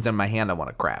the things in my hand I want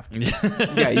to craft.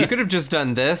 Yeah, you could have just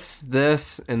done this,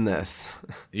 and this.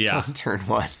 Yeah. on turn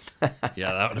 1.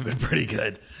 Yeah, that would have been pretty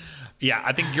good. Yeah,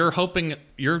 I think you're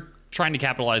trying to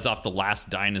capitalize off the last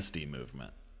dynasty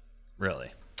movement.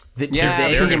 Really. Yeah, I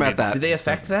was thinking about that. Do they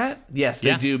affect that? Yes, they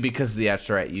Yeah. do because that's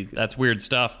right. That's weird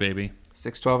stuff, baby.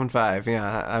 6, 12, and 5.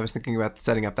 Yeah, I was thinking about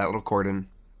setting up that little cordon.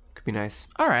 Could be nice.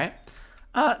 All right.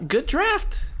 Good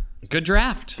draft. Good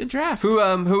draft. Good draft.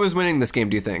 Who was winning this game,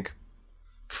 do you think?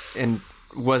 And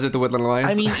was it the Woodland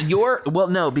Alliance? I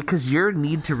mean, no, because your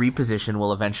need to reposition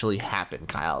will eventually happen,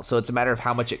 Kyle. So it's a matter of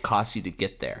how much it costs you to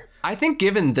get there. I think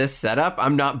given this setup,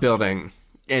 I'm not building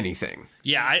anything.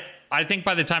 Yeah, I think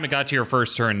by the time it got to your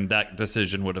first turn, that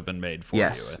decision would have been made for you.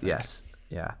 I think. Yes.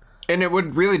 Yeah. And it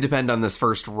would really depend on this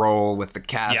first roll with the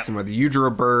cats Yep. and whether you drew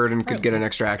a bird and could get an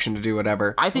extra action to do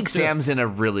whatever. I think Sam's in a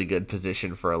really good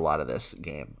position for a lot of this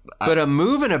game. But a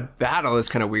move and a battle is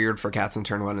kind of weird for cats in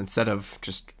turn 1 instead of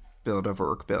just build over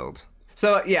orc build.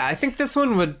 So yeah, I think this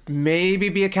one would maybe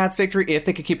be a cat's victory if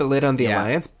they could keep a lid on the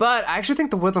alliance. But I actually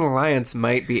think the Woodland Alliance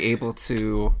might be able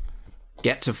to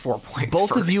get to 4 points.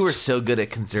 Both of you are first. so good at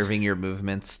conserving your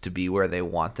movements to be where they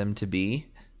want them to be.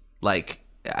 Like,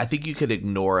 I think you could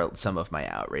ignore some of my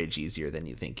outrage easier than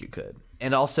you think you could.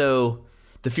 And also,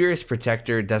 The Furious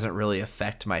Protector doesn't really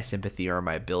affect my sympathy or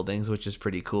my buildings, which is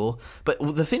pretty cool. But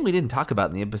the thing we didn't talk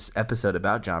about in the episode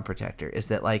about John Protector is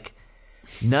that, like,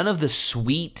 none of the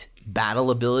sweet battle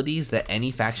abilities that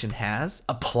any faction has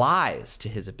applies to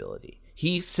his ability.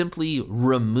 He simply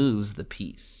removes the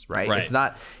piece, right? It's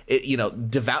not,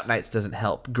 Devout Knights doesn't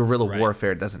help. Guerrilla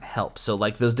Warfare doesn't help. So,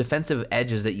 like, those defensive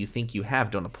edges that you think you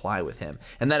have don't apply with him.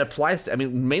 And that applies to,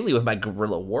 mainly with my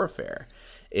Guerrilla Warfare.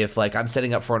 If, like, I'm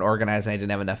setting up for an organized and I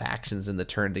didn't have enough actions in the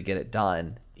turn to get it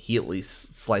done, he at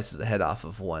least slices the head off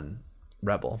of one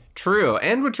rebel. True,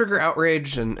 and would trigger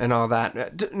outrage and all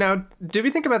that. Now, did we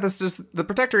think about this? Does the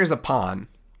Protector is a pawn?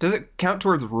 Does it count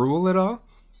towards rule at all?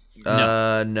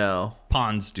 No.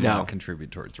 Pawns do not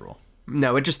contribute towards rule.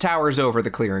 No, it just towers over the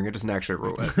clearing. It doesn't actually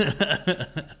rule it.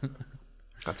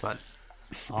 That's fun.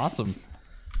 Awesome.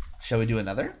 Shall we do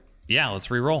another? Yeah,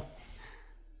 let's re-roll.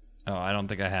 Oh, I don't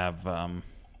think I have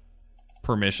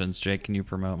permissions. Jake, can you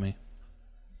promote me?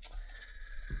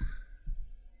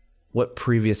 What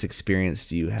previous experience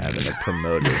do you have in a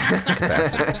promoted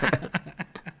capacity?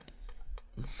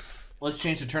 Let's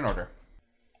change the turn order.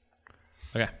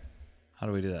 Okay. How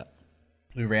do we do that?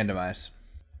 We randomize.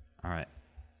 All right.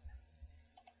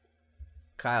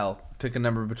 Kyle, pick a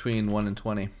number between 1 and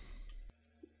 20.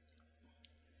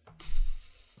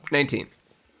 19.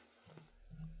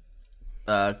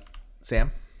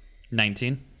 Sam?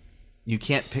 19. You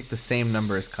can't pick the same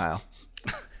number as Kyle.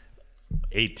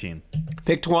 18.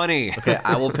 Pick 20. Okay,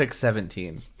 I will pick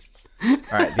 17. All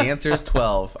right, the answer is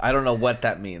 12. I don't know what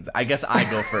that means. I guess I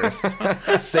go first.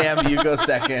 Sam, you go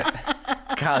second.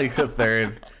 Kyle, you go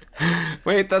third.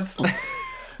 Wait, that's...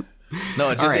 No,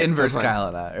 it's just right, inverse that's fine. Kyle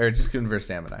and I. Or just inverse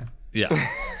Sam and I. Yeah.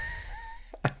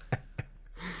 That's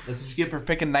what you get for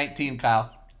picking 19,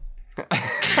 Kyle.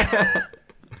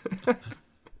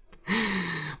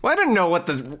 Well, I didn't know what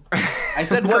the I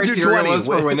said 1 through criteria 20 was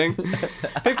for winning.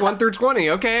 Pick 1 through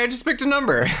 20. Okay, I just picked a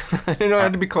number. I didn't know I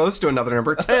had to be close to another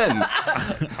number. 10.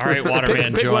 All right,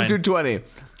 Waterman, Pick join. 1 through 20. All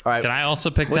right. Can I also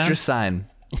pick 10? What's your sign?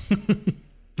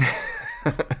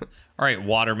 All right,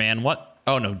 Waterman. What?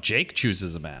 Oh, no, Jake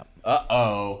chooses a map.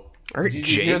 Uh-oh. All right, Did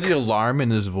you hear Jake. the alarm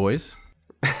in his voice?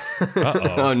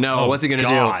 Uh-oh. Oh, no. What's he going to do?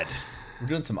 God. We're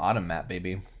doing some autumn map,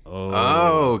 baby.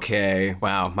 Oh. Okay.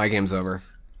 Wow, my game's over.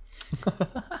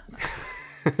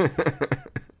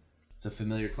 It's a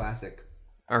familiar classic.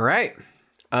 All right.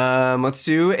 Let's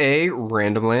do a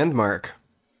random landmark.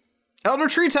 Elder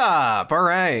Treetop. All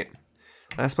right.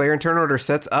 Last player in turn order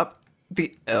sets up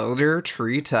the Elder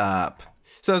Treetop.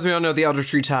 So as we all know, the Elder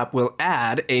Treetop will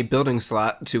add a building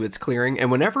slot to its clearing,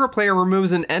 and whenever a player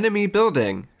removes an enemy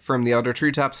building from the Elder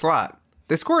Treetop slot,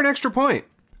 they score an extra point.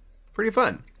 Pretty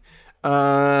fun.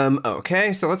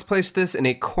 Okay, so let's place this in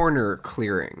a corner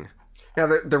clearing. Now,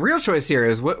 the real choice here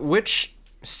is which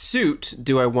suit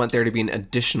do I want there to be an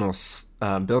additional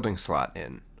building slot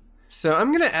in? So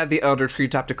I'm going to add the Elder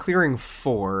Treetop to clearing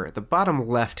 4, the bottom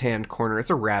left-hand corner. It's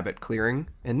a rabbit clearing.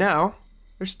 And now,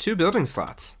 there's 2 building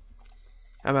slots.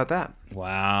 How about that?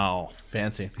 Wow.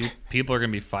 Fancy. People are going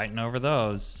to be fighting over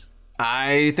those.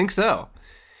 I think so.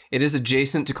 It is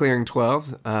adjacent to clearing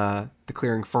 12, the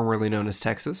clearing formerly known as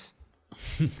Texas.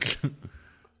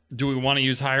 Do we want to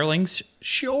use hirelings?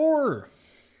 Sure.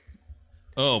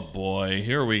 Oh boy,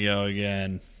 here we go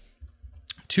again.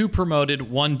 2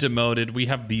 promoted, 1 demoted. We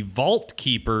have the Vault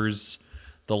Keepers,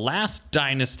 the Last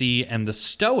Dynasty, and the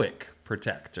Stoic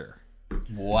Protector.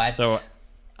 What? So,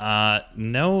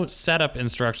 no setup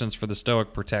instructions for the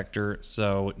Stoic Protector.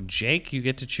 So, Jake, you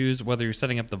get to choose whether you're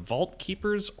setting up the Vault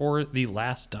Keepers or the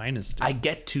Last Dynasty. I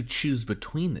get to choose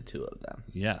between the 2 of them.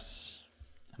 Yes.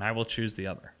 And I will choose the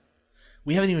other.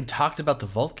 We haven't even talked about the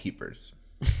Vault Keepers.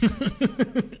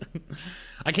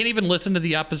 I can't even listen to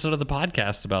the episode of the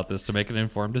podcast about this to make an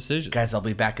informed decision. Guys, I'll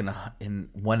be back in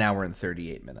 1 hour and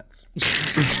 38 minutes.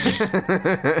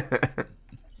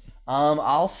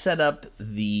 I'll set up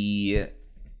the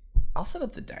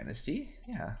Dynasty.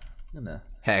 Yeah. I'm gonna...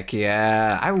 Heck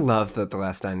yeah. I love that the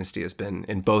Last Dynasty has been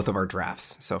in both of our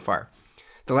drafts so far.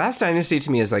 The Last Dynasty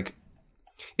to me is like,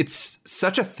 it's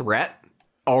such a threat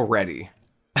already.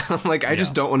 Like, I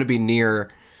just don't want to be near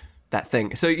that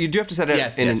thing. So you do have to set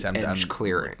it in an edge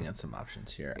clearing. Looking at some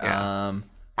options here. Yeah.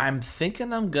 I'm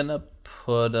thinking I'm going to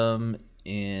put them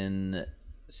in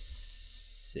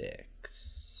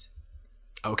 6.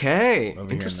 Okay.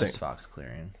 Over Interesting. Here in this Fox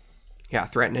clearing. Yeah,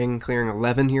 threatening, clearing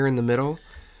 11 here in the middle.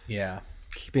 Yeah.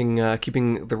 Keeping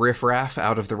the riffraff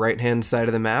out of the right-hand side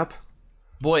of the map.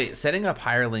 Boy, setting up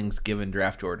hirelings given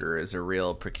draft order is a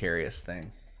real precarious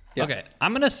thing. Yep. Okay,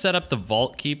 I'm going to set up the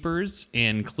Vault Keepers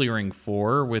in clearing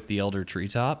 4 with the Elder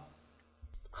Treetop.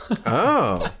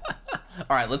 Oh.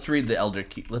 All right, let's read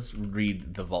let's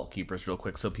read the Vault Keepers real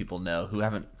quick so people know who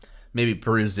haven't maybe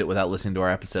perused it without listening to our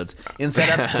episodes. In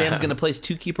setup, Sam's going to place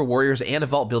 2 Keeper Warriors and a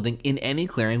Vault building in any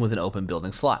clearing with an open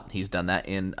building slot. He's done that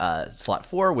in slot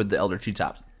 4 with the Elder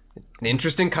Treetop. An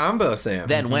interesting combo, Sam.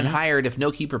 Then, when hired, if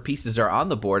no Keeper pieces are on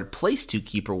the board, place 2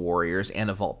 Keeper Warriors and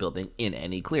a Vault building in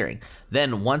any clearing.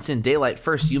 Then, once in Daylight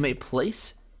First, you may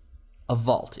place a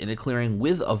Vault in a clearing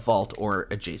with a Vault or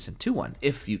adjacent to one.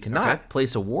 If you cannot,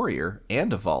 place a Warrior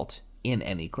and a Vault in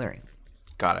any clearing.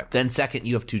 Got it. Then second,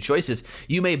 you have 2 choices.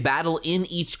 You may battle in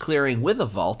each clearing with a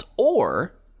Vault,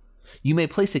 or you may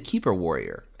place a Keeper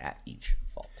Warrior at each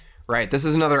Vault. Right. This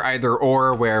is another either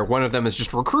or where one of them is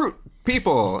just recruit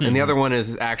people and the other one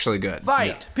is actually good.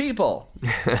 Fight people.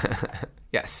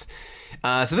 Yes.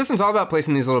 So this one's all about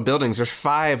placing these little buildings. There's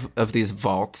 5 of these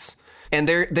vaults. And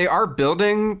they are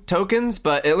building tokens,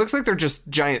 but it looks like they're just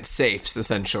giant safes,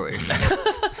 essentially.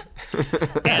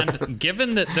 And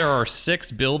given that there are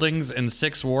 6 buildings and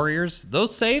 6 warriors,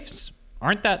 those safes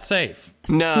aren't that safe.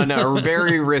 No,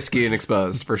 very risky and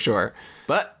exposed, for sure.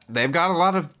 But they've got a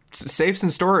lot of safes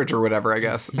and storage or whatever, I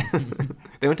guess.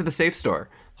 They went to the safe store.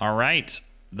 All right.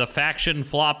 The faction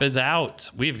flop is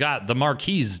out. We've got the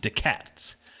Marquise de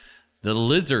Cat, the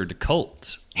Lizard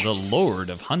Cult, the Lord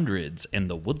of Hundreds, and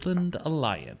the Woodland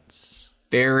Alliance.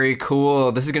 Very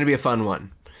cool. This is going to be a fun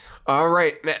one. All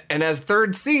right. And as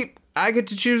third seat, I get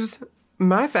to choose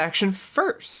my faction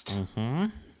first.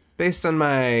 Based on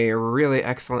my really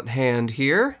excellent hand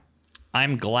here.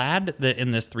 I'm glad that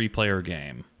in this 3-player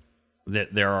game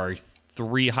that there are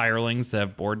 3 hirelings that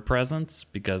have board presence,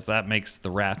 because that makes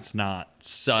the rats not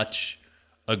such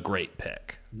a great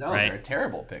pick. No, right? they're a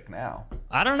terrible pick now.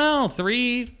 I don't know.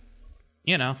 3,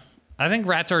 I think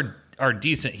rats are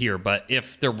decent here, but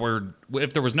if there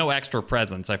was no extra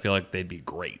presence, I feel like they'd be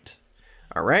great.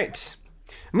 All right.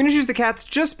 I'm going to choose the cats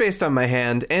just based on my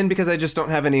hand, and because I just don't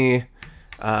have any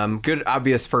good,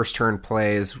 obvious first turn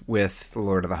plays with the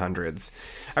Lord of the Hundreds.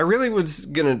 I really was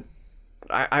going to...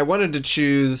 I wanted to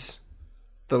choose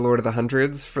the Lord of the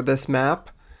Hundreds for this map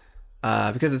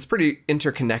because it's pretty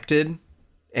interconnected,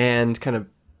 and kind of...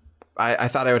 I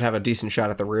thought I would have a decent shot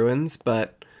at the ruins,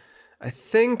 but I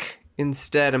think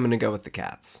instead I'm going to go with the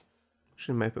cats.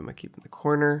 Actually, I might put my keep in the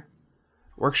corner.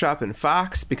 Workshop and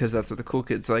Fox, because that's what the cool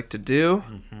kids like to do.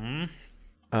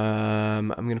 I'm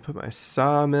going to put my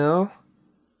Sawmill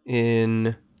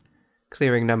in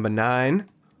clearing number 9.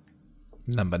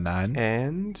 Number 9.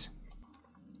 And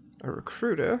a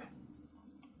Recruiter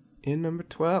in number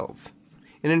 12.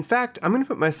 And in fact, I'm going to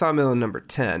put my Sawmill in number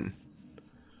 10.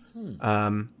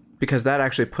 Because that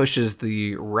actually pushes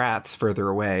the rats further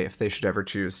away if they should ever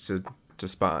choose to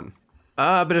spawn.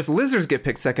 But if lizards get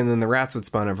picked second, then the rats would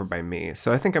spawn over by me.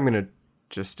 So I think I'm going to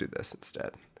just do this instead.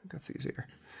 I think that's easier.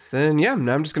 Then, yeah,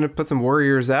 now I'm just going to put some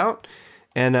warriors out.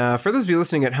 And for those of you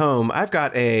listening at home, I've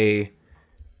got a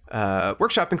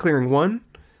workshop in clearing 1,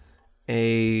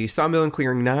 a sawmill in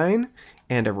clearing 9,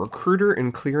 and a recruiter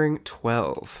in clearing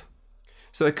 12.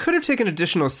 So I could have taken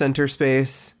additional center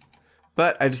space,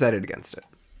 but I decided against it.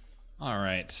 All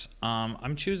right.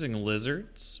 I'm choosing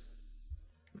lizards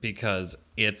because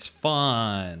it's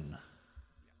fun.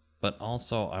 But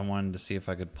also, I wanted to see if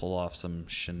I could pull off some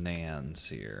shenanigans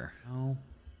here. Oh,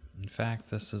 in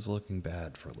fact, this is looking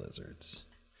bad for lizards.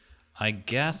 I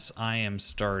guess I am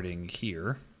starting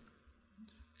here.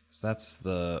 'Cause that's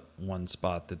the one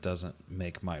spot that doesn't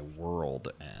make my world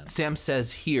end. Sam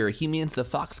says here, he means the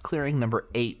Fox clearing number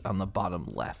 8 on the bottom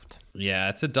left. Yeah,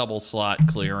 it's a double slot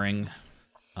clearing.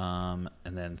 And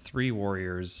then 3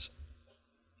 warriors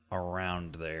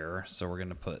around there. So we're going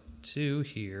to put 2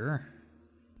 here.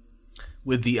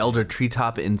 With the Elder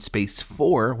Treetop in space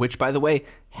 4, which, by the way,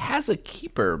 has a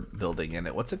keeper building in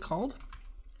it. What's it called?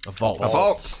 A vault. A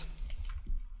vault.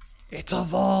 It's a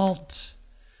vault.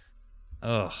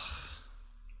 Ugh.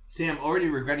 Sam, already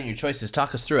regretting your choices.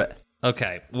 Talk us through it.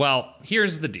 Okay, well,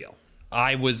 here's the deal.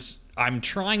 I'm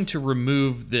trying to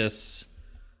remove this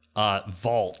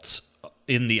vault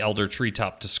in the Elder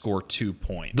Treetop to score 2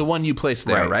 points. The one you placed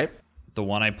there, right? The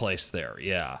one I placed there,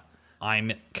 yeah.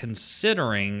 I'm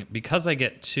considering, because I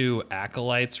get 2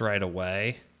 acolytes right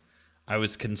away, I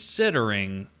was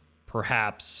considering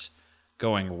perhaps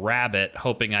going rabbit,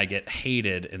 hoping I get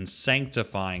hated, and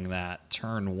sanctifying that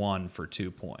turn 1 for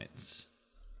 2 points.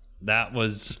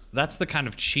 That's the kind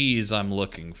of cheese I'm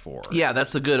looking for. Yeah,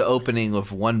 that's a good opening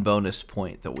of 1 bonus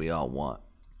point that we all want.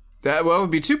 That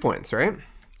would be 2 points, right?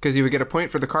 Because you would get a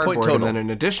point for the cardboard and then an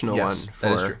additional one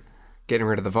for getting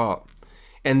rid of the vault.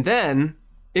 And then,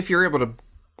 if you're able to,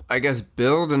 I guess,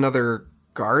 build another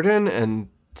garden and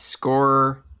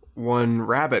score 1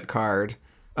 rabbit card,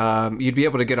 you'd be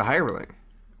able to get a hireling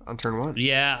on turn 1.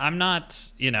 Yeah, I'm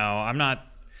not.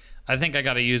 I think I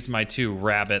got to use my 2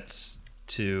 rabbits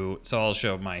so I'll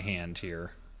show my hand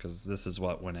here because this is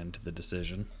what went into the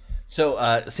decision.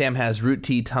 So Sam has Root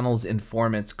Tea, Tunnels,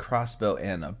 Informants, Crossbow,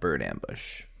 and a Bird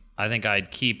Ambush. I think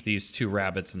I'd keep these 2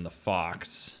 rabbits and the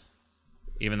fox,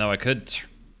 even though I could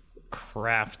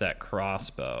craft that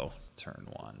crossbow turn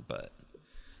 1. But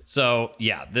so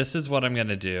yeah, this is what I'm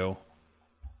gonna do.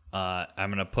 I'm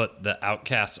gonna put the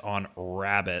outcast on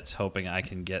rabbits, hoping I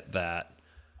can get that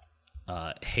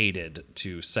hated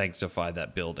to sanctify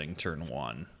that building turn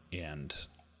 1 and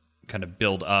kind of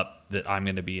build up that I'm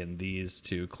going to be in these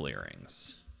 2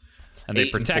 clearings. And they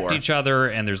protect each other,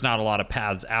 and there's not a lot of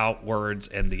paths outwards,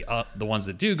 and the ones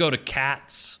that do go to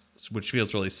cats, which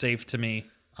feels really safe to me.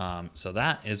 So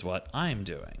that is what I'm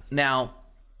doing. Now,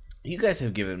 you guys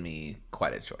have given me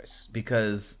quite a choice,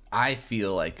 because I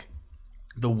feel like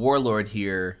the Warlord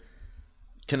here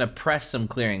can oppress some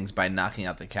clearings by knocking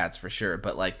out the cats for sure,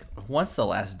 but like once the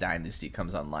last dynasty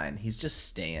comes online, he's just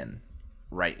staying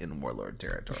right in Warlord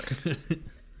territory.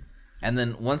 And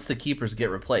then once the keepers get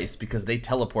replaced, because they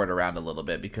teleport around a little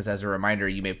bit, because as a reminder,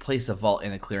 you may place a vault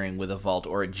in a clearing with a vault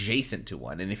or adjacent to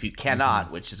one, and if you cannot,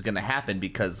 which is going to happen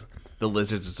because the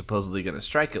lizards are supposedly going to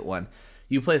strike at one,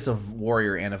 you place a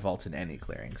warrior and a vault in any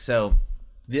clearing. So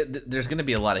there's going to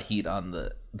be a lot of heat on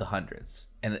the hundreds,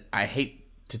 and I hate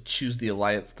to choose the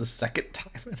Alliance the second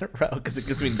time in a row because it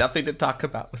gives me nothing to talk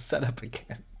about with setup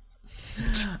again.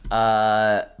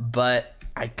 But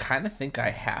I kind of think I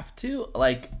have to.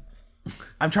 Like,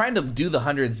 I'm trying to do the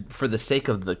hundreds for the sake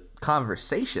of the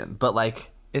conversation, but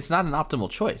like, it's not an optimal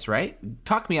choice, right?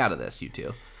 Talk me out of this, you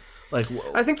two. Like,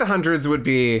 I think the hundreds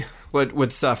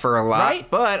would suffer a lot, right?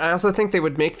 But I also think they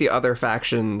would make the other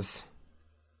factions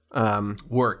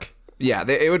work. Yeah,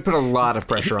 it would put a lot of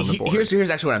pressure on the board.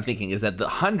 Here's actually what I'm thinking is that the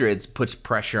hundreds puts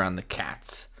pressure on the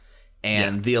cats,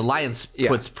 and the Alliance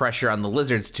puts pressure on the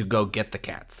lizards to go get the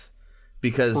cats,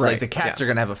 because like the cats are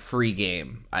gonna have a free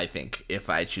game. I think if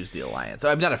I choose the Alliance,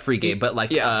 I'm not a free game, but like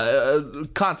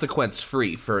consequence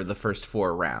free for the first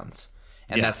 4 rounds,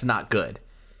 and that's not good.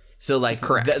 So like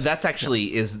that's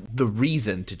actually is the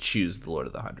reason to choose the Lord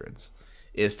of the Hundreds.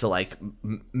 Is to like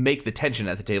make the tension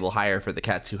at the table higher for the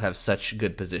cats who have such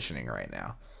good positioning right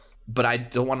now. But I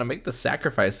don't want to make the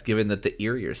sacrifice given that the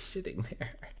Eyrie are sitting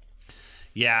there.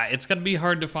 Yeah, it's going to be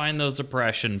hard to find those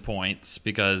oppression points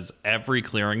because every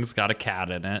clearing's got a cat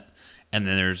in it. And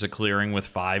then there's a clearing with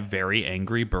 5 very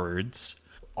angry birds.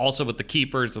 Also with the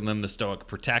keepers and then the Stoic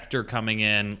Protector coming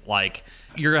in. Like,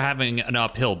 you're having an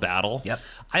uphill battle. Yep.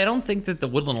 I don't think that the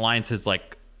Woodland Alliance is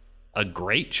like a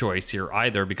great choice here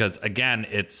either, because again,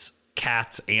 it's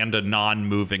cats and a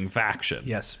non-moving faction.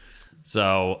 Yes.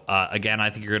 So again, I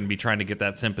think you're going to be trying to get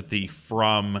that sympathy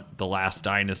from the last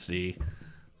dynasty,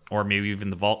 or maybe even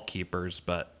the Vault Keepers.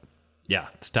 But yeah,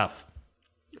 it's tough.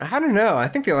 I don't know. I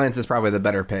think the Alliance is probably the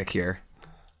better pick here.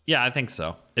 Yeah, I think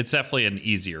so. It's definitely an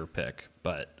easier pick,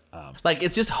 but like,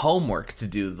 it's just homework to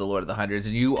do the Lord of the Hundreds,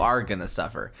 and you are gonna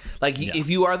suffer. Like, if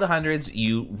you are the Hundreds,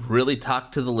 you really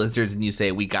talk to the lizards and you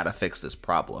say, we gotta fix this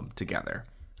problem together.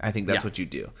 I think that's what you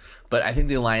do. But I think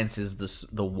the Alliance is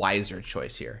the wiser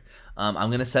choice here. I'm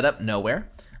gonna set up Nowhere.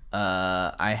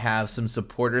 I have some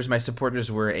supporters. My supporters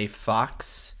were a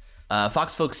fox,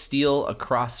 Foxfolk Steel, a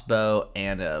crossbow,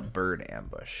 and a bird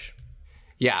ambush.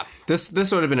 Yeah, this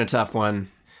would have been a tough one.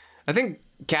 I think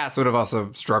cats would have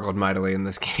also struggled mightily in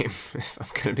this game, if I'm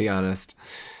going to be honest.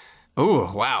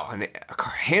 Oh, wow. And a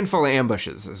handful of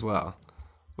ambushes as well.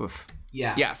 Oof.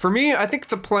 Yeah. Yeah, for me, I think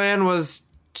the plan was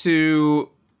to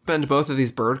spend both of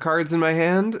these bird cards in my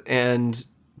hand and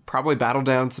probably battle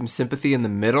down some sympathy in the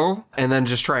middle and then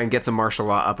just try and get some martial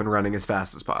law up and running as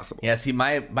fast as possible. Yeah, see,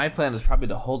 my plan was probably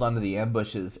to hold on to the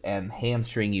ambushes and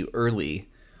hamstring you early,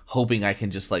 hoping I can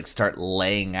just like start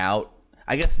laying out.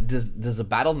 I guess, does a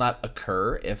battle not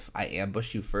occur if I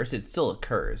ambush you first? It still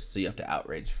occurs, so you have to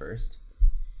outrage first.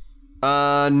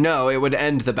 No, it would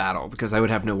end the battle because I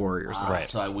would have no warriors. Right.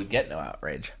 So I would get no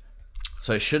outrage.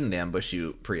 So I shouldn't ambush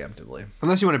you preemptively.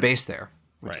 Unless you want to base there,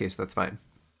 in which case that's fine.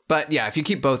 But yeah, if you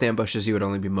keep both ambushes, you would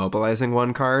only be mobilizing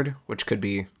 1 card, which could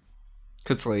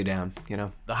slow you down, you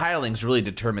know? The hirelings really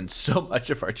determine so much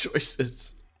of our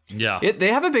choices. Yeah. They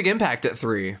have a big impact at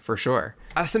 3, for sure.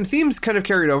 Some themes kind of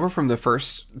carried over from the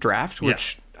first draft,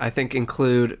 which I think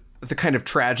include the kind of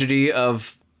tragedy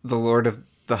of the Lord of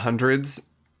the Hundreds,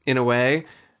 in a way.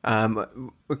 Kind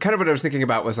of what I was thinking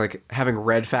about was like having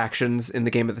red factions in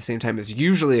the game at the same time is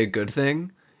usually a good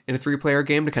thing in a 3-player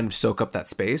game to kind of soak up that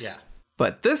space. Yeah.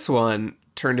 But this one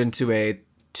turned into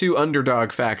 2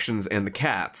 underdog factions and the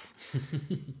cats.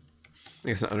 I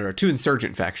guess not underdog, 2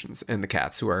 insurgent factions and the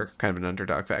cats, who are kind of an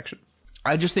underdog faction.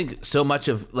 I just think so much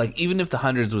of, like, even if the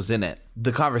hundreds was in it,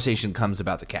 the conversation comes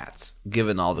about the cats,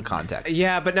 given all the context.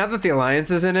 Yeah, but now that the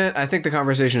alliance is in it, I think the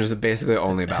conversation is basically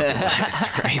only about the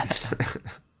alliance, right?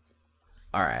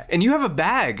 All right. And you have a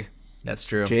bag, That's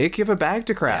true. Jake. You have a bag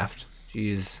to craft.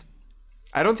 Jeez.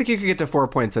 I don't think you could get to 4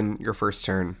 points on your first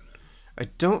turn. I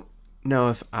don't know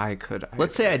if I could.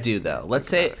 Let's say I do, though. Let's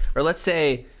say, like,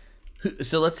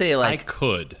 I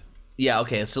could. yeah,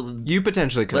 okay. So You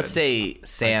potentially could. let's say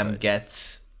Sam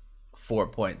gets 4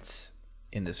 points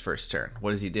in his first turn.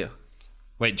 What does he do?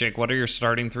 Wait, Jake, what are your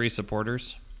starting 3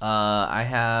 supporters? I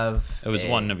have. It was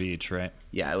one of each, right?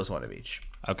 Yeah, it was one of each.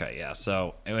 Okay, yeah.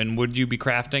 So, and would you be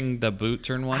crafting the boot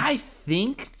turn 1? I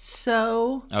think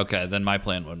so. Okay, then my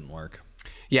plan wouldn't work.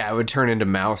 Yeah, it would turn into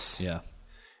mouse. Yeah.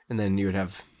 And then you would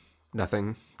have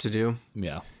nothing to do.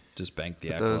 Yeah. Just bank the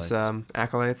Those acolytes.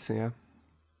 acolytes, yeah.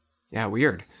 Yeah,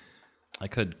 weird. I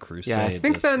could crusade. Yeah, I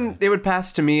think this then guy. it would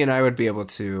pass to me and I would be able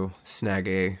to snag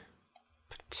a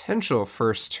potential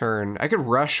first turn. I could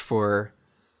rush for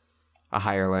a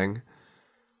hireling.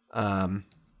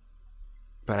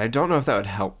 But I don't know if that would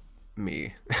help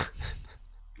me.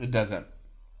 It doesn't.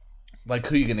 Like,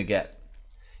 who are you going to get?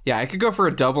 Yeah, I could go for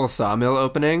a double sawmill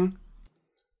opening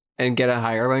and get a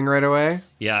hireling right away.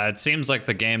 Yeah, it seems like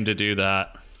the game to do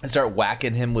that. And start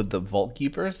whacking him with the Vault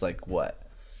Keepers? Like, what?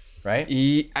 Right?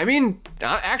 I mean,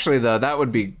 actually, though, that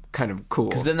would be kind of cool.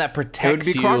 Because then that It protects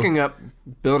would be you. clogging up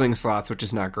building slots, which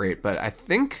is not great. But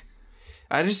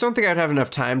I just don't think I'd have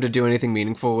enough time to do anything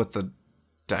meaningful with the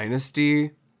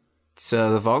Dynasty.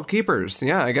 So the Vault Keepers.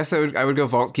 Yeah, I guess I would go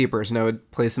Vault Keepers, and I would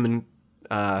place them in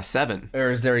 7.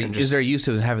 Or is there a use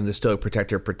of having the Stoic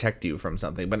Protector protect you from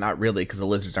something, but not really because the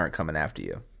lizards aren't coming after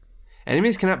you?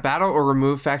 Enemies cannot battle or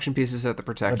remove faction pieces at the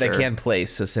Protector. But they can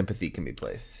place, so sympathy can be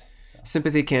placed.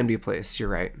 Sympathy can be placed. You're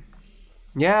right.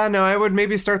 Yeah, no, I would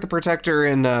maybe start the Protector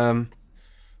in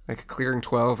like a clearing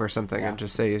 12 or something, and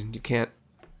just say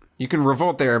you can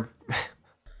revolt there,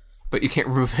 but you can't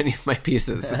remove any of my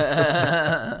pieces.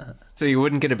 So you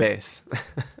wouldn't get a base.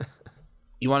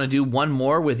 You want to do one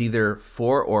more with either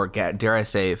 4 or, dare I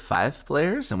say, 5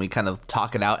 players, and we kind of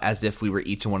talk it out as if we were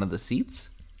each in one of the seats?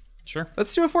 Sure.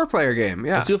 Let's do a 4-player game.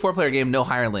 Yeah. Let's do a 4-player game, no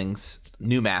hirelings,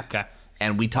 new map, Okay.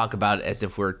 and we talk about it as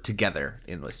if we're together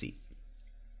in a seat.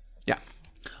 Yeah.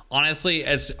 Honestly,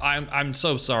 as I'm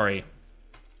so sorry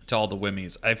to all the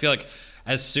wimmies. I feel like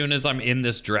as soon as I'm in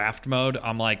this draft mode,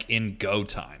 I'm like in go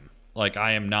time. Like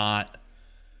I am not.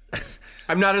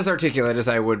 I'm not as articulate as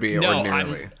I would be No,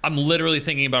 ordinarily. I'm literally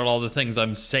thinking about all the things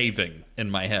I'm saving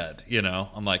in my head. You know,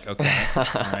 I'm like, okay, all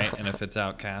right, and if it's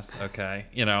Outcast, okay,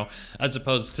 you know, as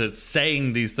opposed to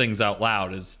saying these things out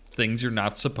loud is things you're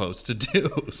not supposed to do.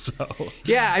 So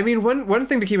Yeah, I mean, one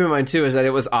thing to keep in mind too is that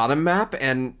it was Autumn Map,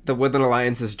 and the Woodland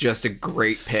Alliance is just a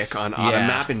great pick on Autumn Yeah.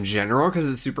 Map in general because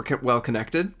it's super well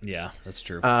connected. yeah, that's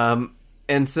true.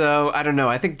 And so I don't know.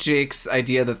 I think Jake's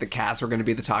idea that the cats were going to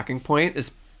be the talking point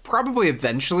is probably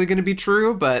eventually going to be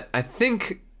true, but I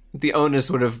think the onus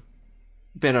would have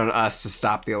been on us to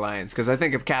stop the alliance, because I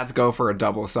think if cats go for a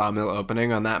double sawmill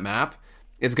opening on that map,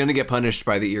 it's going to get punished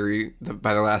by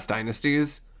by the last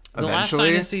dynasties. The last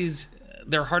Eventually, dynasties,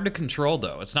 they're hard to control,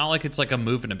 though. It's not like it's like a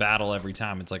move in a battle every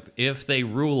time. It's like if they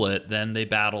rule it, then they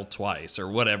battle twice or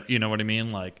whatever. You know what I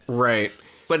mean? Like, right?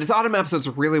 But it's Autumn Map, so it's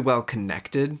really well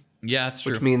connected, yeah, it's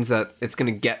true. which means that it's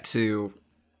going to get to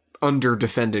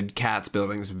under-defended cats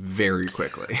buildings very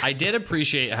quickly. I did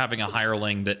appreciate having a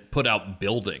hireling that put out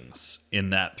buildings in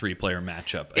that 3-player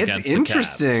matchup. It's against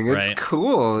interesting. The cats, right? It's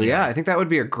cool. Yeah, I think that would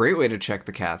be a great way to check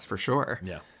the cats for sure.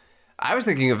 Yeah. I was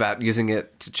thinking about using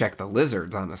it to check the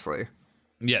lizards, honestly.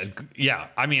 Yeah.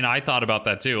 I mean, I thought about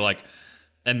that too. Like,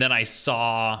 and then I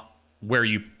saw where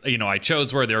I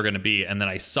chose where they were going to be, and then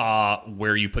I saw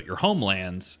where you put your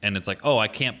homelands, and it's like, oh, I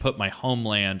can't put my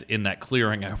homeland in that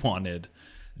clearing I wanted.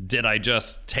 Did I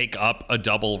just take up a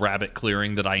double rabbit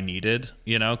clearing that I needed?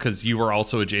 You know, because you were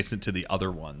also adjacent to the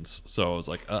other ones. So I was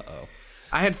like, uh-oh.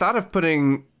 I had thought of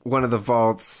putting one of the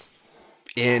vaults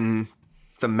in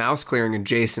the mouse clearing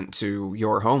adjacent to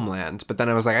your homeland, but then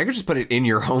I was like, I could just put it in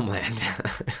your homeland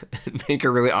and make it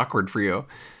really awkward for you.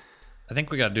 I think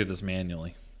we got to do this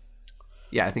manually.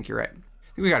 Yeah, I think you're right.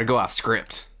 I think we got to go off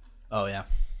script. Oh, yeah.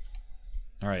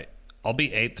 All right. I'll be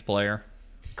 8th player.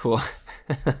 Cool.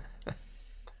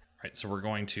 All right, so we're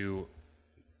going to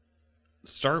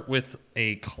start with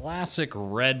a classic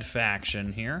red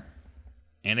faction here,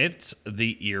 and it's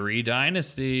the Eerie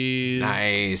Dynasties.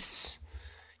 Nice.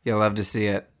 You'll love to see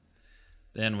it.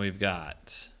 Then we've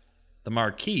got the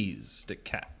Marquise de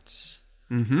Cats.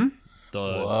 Mm-hmm. The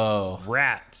Whoa.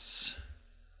 Rats.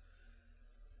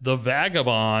 the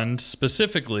Vagabond,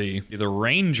 specifically the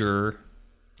Ranger.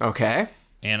 Okay.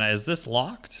 And is this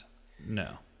locked?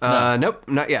 No. Nope,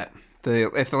 not yet.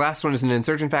 If the last one is an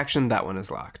insurgent faction, that one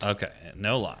is locked. Okay,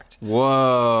 no locked.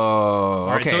 Whoa.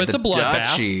 Right, okay, so it's the a bloodbath.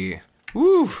 Duchy.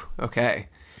 Woo. Okay.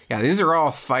 Yeah, these are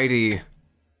all fighty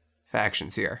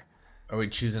factions here. Are we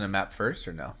choosing a map first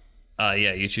or no?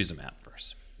 Yeah, you choose a map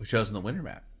first. We're choosing the winter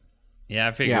map. Yeah,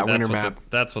 I figured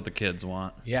that's what the kids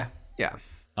want. Yeah. Yeah.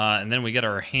 And then we get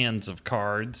our hands of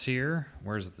cards here.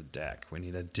 Where's the deck? We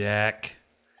need a deck.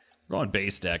 We're going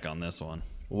base deck on this one.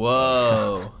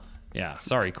 Whoa. Yeah,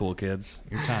 sorry, cool kids.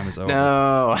 Your time is over.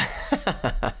 No.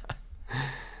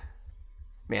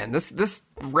 Man, this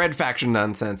red faction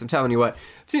nonsense. I'm telling you what.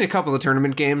 I've seen a couple of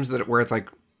tournament games where it's like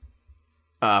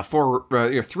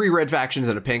 3 red factions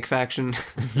and a pink faction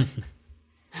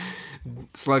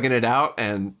slugging it out,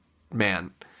 and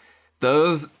man,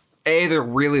 they're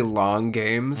really long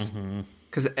games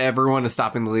because everyone is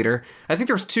stopping the leader. I think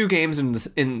there's 2 games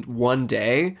in one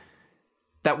day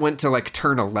that went to like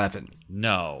turn 11.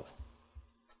 No.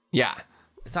 Yeah.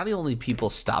 It's not the only people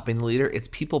stopping the leader, it's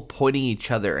people pointing each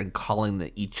other and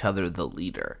calling each other the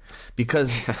leader.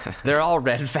 Because they're all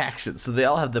red factions, so they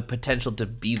all have the potential to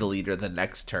be the leader the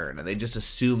next turn, and they just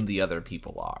assume the other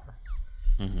people are.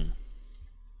 Mm-hmm.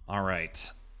 All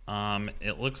right.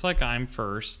 It looks like I'm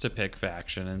first to pick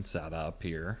faction and set up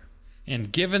here.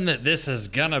 And given that this is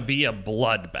gonna be a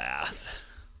bloodbath,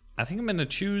 I think I'm gonna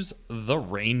choose the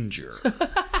Ranger.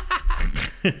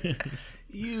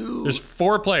 There's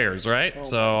 4 players, right?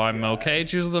 So I'm okay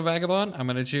choosing the Vagabond. I'm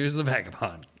going to choose the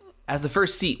Vagabond. As the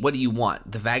first seat, what do you want?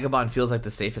 The Vagabond feels like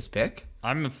the safest pick?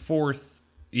 I'm a 4th.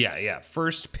 Yeah.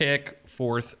 First pick,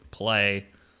 4th play.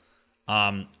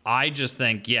 I just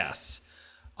think, yes,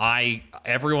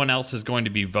 everyone else is going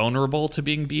to be vulnerable to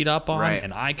being beat up on, right,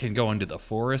 and I can go into the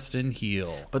forest and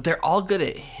heal. But they're all good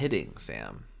at hitting,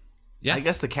 Sam. Yeah. I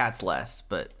guess the cat's less,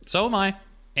 but... So am I.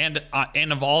 And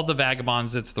of all the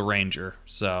Vagabonds, it's the Ranger.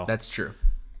 So that's true.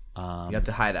 You got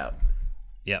the hideout.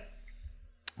 Yep.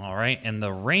 All right. And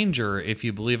the Ranger, if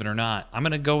you believe it or not, I'm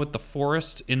going to go with the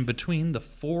forest in between the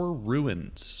 4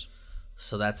 ruins.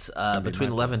 So that's between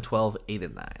 11, 12, 8,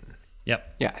 and 9.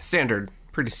 Yep. Yeah, standard.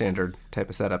 Pretty standard type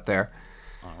of setup there.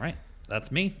 All right.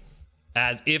 That's me.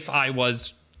 As if I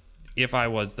was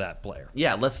that player.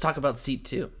 Yeah, let's talk about seat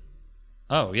 2.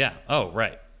 Oh, yeah. Oh,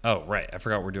 right. I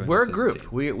forgot we're doing We're this a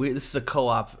group. This is a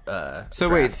co-op. So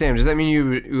wait, Sam, does that mean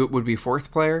you would be 4th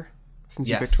player since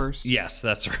you picked first? Yes,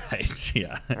 that's right.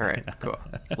 Yeah. All right, cool.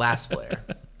 Last player.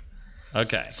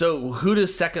 Okay. So who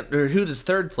does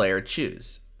 3rd player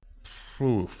choose?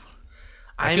 Oof.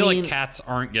 I feel like cats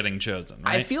aren't getting chosen,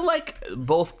 right? I feel like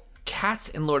both Cats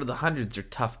and Lord of the Hundreds are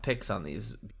tough picks on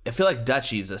these. I feel like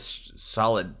Duchy's a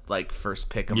solid first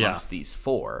pick amongst these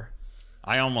 4.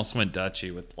 I almost went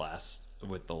Duchy with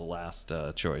the last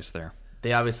choice there.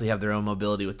 They obviously have their own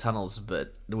mobility with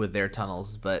their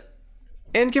tunnels, but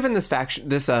and given this faction,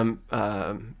 this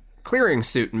clearing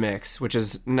suit mix, which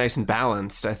is nice and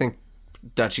balanced, I think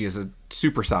Duchy is a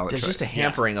super solid choice. There's just a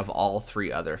hampering of all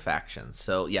 3 other factions.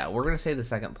 So yeah, we're gonna say the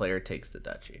 2nd player takes the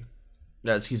Duchy.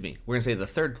 No, excuse me. We're gonna say the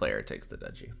 3rd player takes the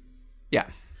Duchy. Yeah.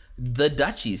 The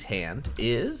Duchy's hand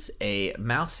is a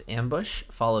mouse ambush,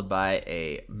 followed by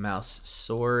a mouse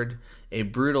sword, a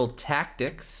brutal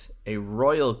tactics, a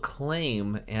royal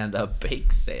claim, and a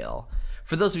bake sale.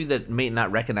 For those of you that may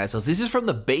not recognize those, this is from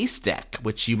the base deck,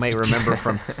 which you may remember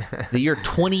from the year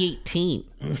 2018.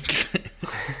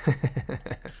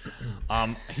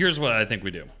 Here's what I think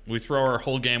we do. We throw our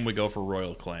whole game, we go for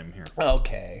royal claim here.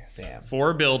 Okay, Sam.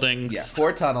 4 buildings. Yeah,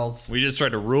 4 tunnels. We just try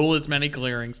to rule as many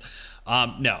clearings.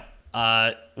 No.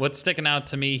 What's sticking out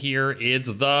to me here is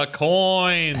the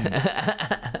coins.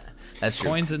 That's true.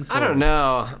 Coins and swords. I don't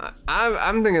know.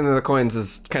 I'm thinking that the coins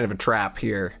is kind of a trap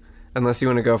here. Unless you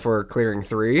want to go for clearing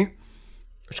 3,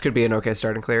 which could be an okay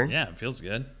starting clearing. Yeah, it feels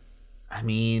good. I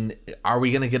mean, are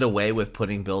we going to get away with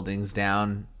putting buildings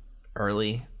down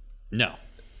early? No.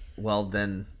 Well,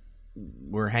 then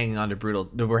we're hanging on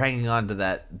to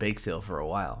that bake sale for a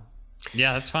while.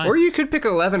 Yeah, that's fine. Or you could pick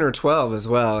 11 or 12 as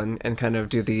well and kind of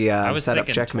do the setup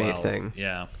checkmate 12. thing.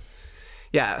 Yeah.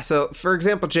 Yeah, so for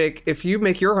example, Jake, if you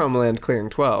make your homeland clearing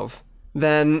 12,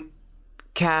 then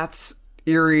Cats,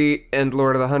 Eerie, and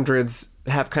Lord of the Hundreds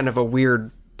have kind of a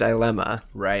weird dilemma.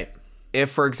 Right.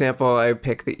 If, for example, I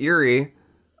pick the Eerie,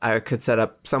 I could set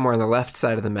up somewhere on the left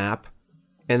side of the map,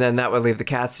 and then that would leave the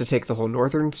Cats to take the whole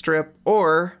northern strip,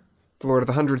 or the Lord of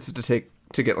the Hundreds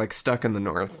to get stuck in the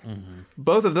north. Mm-hmm.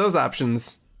 Both of those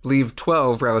options leave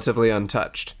 12 relatively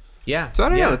untouched. Yeah. So I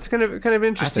don't know. It's kind of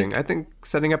interesting. I think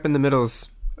setting up in the middle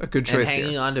is a good And choice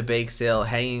hanging here. on to Bake Sale,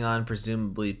 hanging on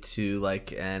presumably to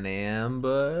like an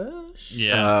ambush.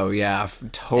 Yeah. Oh yeah,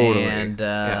 totally. And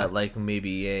Yeah. like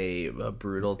maybe a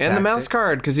brutal And the mouse tactics.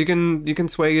 card, because you can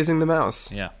sway using the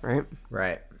mouse. Yeah. Right.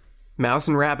 Right. Mouse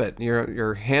and rabbit.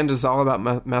 Your hand is all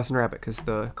about mouse and rabbit because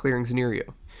the clearing's near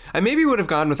you. I maybe would have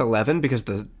gone with 11 because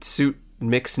the suit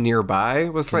mix nearby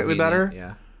was slightly better.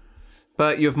 Convenient, Yeah.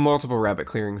 But you have multiple rabbit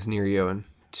clearings near you and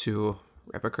 2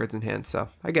 rabbit cards in hand, so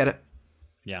I get it.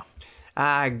 Yeah.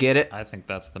 I get it. I think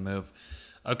that's the move.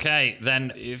 Okay,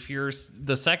 then if you're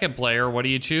the second player, what are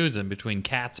you choosing between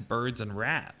cats, birds, and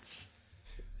rats?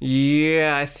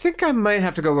 Yeah, I think I might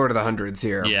have to go Lord of the Hundreds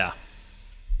here. Yeah.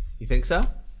 You think so?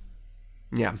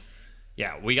 Yeah.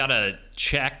 Yeah, we got to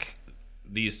check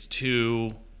these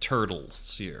 2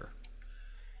 turtles here.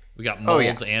 We got Oh,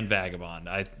 moles yeah. and vagabond.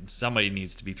 Somebody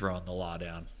needs to be throwing the law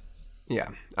down. Yeah.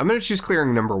 I'm going to choose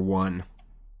clearing number 1.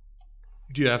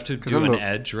 Do you have to do I'm an a-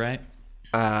 edge, right?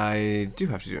 I do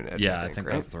have to do an edge, Yeah, I think,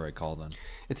 right? that's the right call then.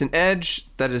 It's an edge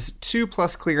that is 2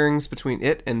 plus clearings between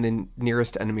it and the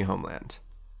nearest enemy homeland.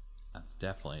 That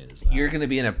definitely is that. You're going to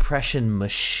be an oppression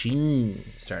machine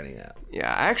starting out. Yeah,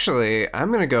 actually, I'm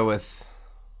going to go with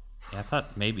Yeah, I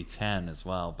thought maybe 10 as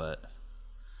well, but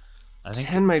I think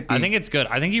 10 might be... I think it's good.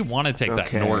 I think you want to take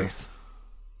Okay. that north.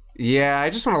 Yeah, I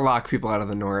just want to lock people out of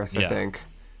the north, I Yeah. think.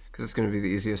 Because it's going to be the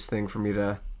easiest thing for me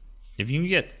to... If you can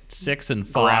get 6 and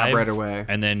 5 Grab right away.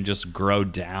 and then just grow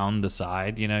down the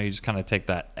side, you just kind of take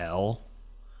that L.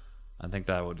 I think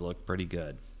that would look pretty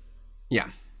good. Yeah.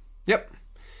 Yep.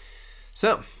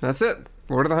 So, that's it.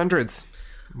 Lord of the Hundreds.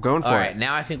 I'm going for All it. right,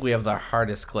 now I think we have the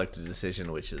hardest collective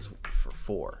decision, which is for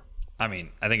 4. I mean,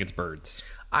 I think it's birds.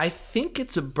 I think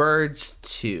it's a birds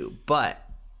too, but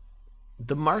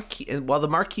the Marquis, and while the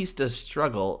Marquis does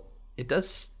struggle, it does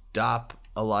stop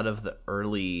a lot of the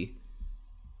early.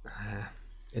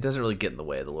 It doesn't really get in the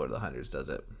way of the Lord of the Hundreds, does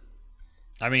it?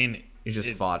 I mean, You're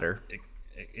just fodder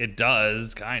it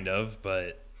does kind of,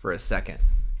 but for a second.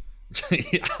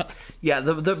 yeah. Yeah,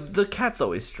 the cats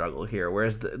always struggle here,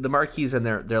 whereas the Marquis and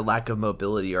their lack of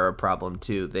mobility are a problem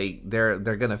too. They're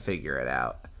gonna figure it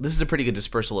out. This is a pretty good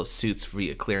dispersal of suits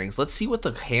via clearings. Let's see what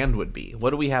the hand would be. What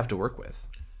do we have to work with?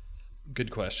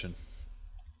 Good question.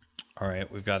 All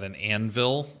right, we've got an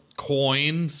anvil,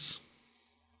 coins.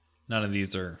 None of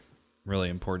these are really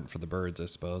important for the birds, I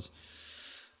suppose.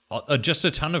 Just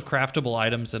a ton of craftable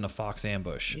items and a fox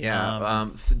ambush. Yeah,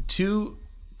 two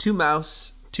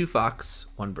mouse, 2 fox,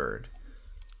 1 bird.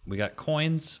 We got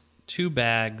coins, 2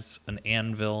 bags, an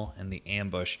anvil, and the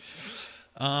ambush.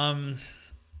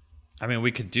 I mean,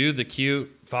 we could do the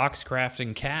cute fox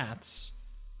crafting cats.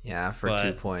 Yeah, for But-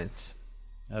 2 points.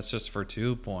 That's just for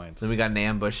 2 points. Then we got an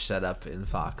ambush set up in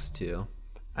Fox too.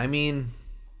 I mean,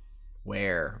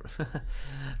 where?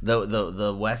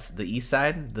 the west, the east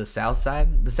side, the south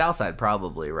side? The south side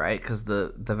probably, right? Because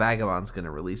the vagabond's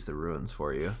gonna release the ruins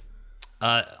for you.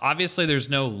 Obviously, there's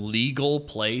no legal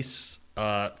place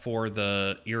for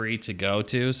the Erie to go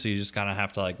to, so you just kind of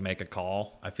have to like make a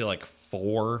call. I feel like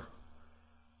 4.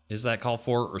 Is that call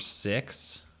 4 or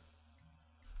 6?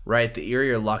 Right, the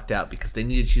Erie are locked out because they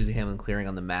need to choose a Hamlin clearing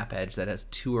on the map edge that has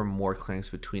 2 or more clearings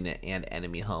between it and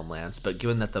enemy homelands. But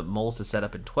given that the moles is set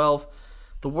up in 12,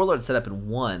 the warlord is set up in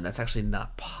 1, that's actually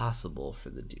not possible for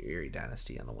the Erie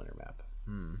dynasty on the winter map.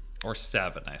 Or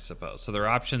 7, I suppose. So their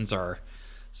options are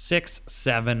 6,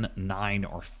 7, 9,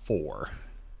 or 4.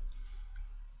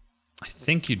 I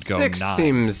think you'd go 6 9.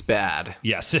 seems bad.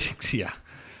 Yeah, 6. Yeah,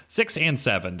 6 and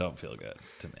 7 don't feel good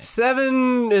to me.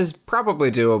 7 is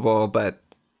probably doable, but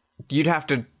you'd have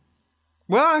to...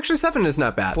 Well, actually, 7 is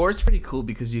not bad. 4 is pretty cool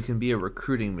because you can be a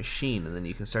recruiting machine and then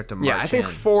you can start to march Yeah, I think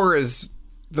in. 4 is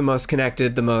the most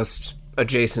connected, the most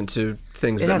adjacent to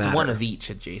things It that has matter. one of each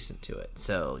adjacent to it,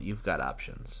 so you've got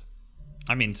options.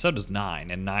 I mean, so does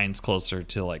 9, and 9's closer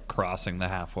to like crossing the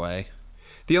halfway.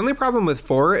 The only problem with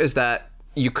 4 is that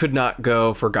you could not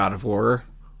go for God of War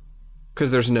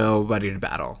because there's nobody to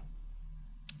battle.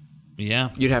 Yeah,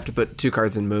 You'd have to put 2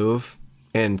 cards in move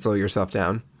and slow yourself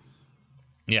down.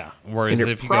 yeah. Whereas And you're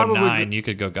if you go probably 9, you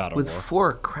could go God of With War.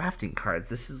 4 crafting cards,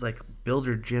 this is like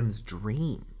Builder Jim's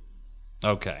dream.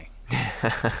 Okay.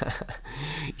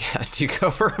 Yeah, do you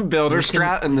go for a builder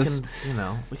strat in this?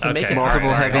 We can make Okay, it multiple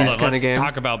all heavies hold on, kinda let's game.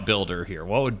 talk about Builder here.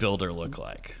 What would Builder look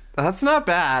like? That's not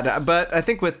bad, but I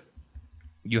think with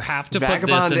You have to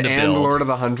Vagabond put this into and build. Lord of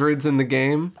the Hundreds in the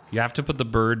game, You have to put the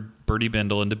birdie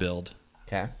bindle into build,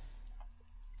 Okay.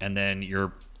 and then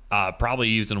you're probably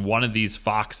using one of these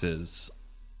foxes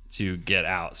to get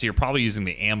out. So you're probably using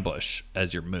the ambush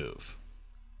as your move.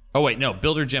 Oh wait, no,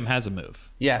 Builder Jim has a move.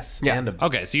 Yes. Yeah. And a,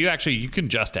 Okay, so you can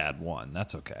just add 1.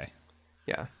 That's okay.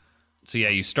 yeah. So yeah,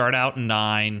 you start out in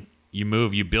 9, you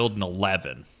move, you build in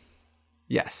 11.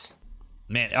 Yes.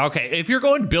 Man, okay, if you're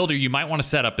going builder, you might want to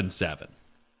set up in 7,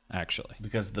 actually.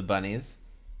 Because of the bunnies?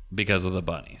 Because of the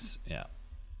bunnies, yeah.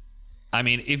 I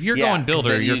mean, if you're going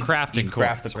builder, you're crafting you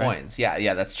craft coins, the right? coins.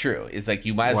 Yeah, that's true. It's like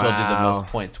you might as well do the most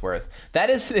points worth. That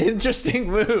is an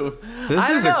interesting move. This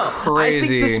is a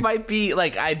crazy. I think this might be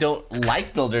like, I don't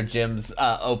like Builder Gym's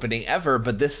opening ever,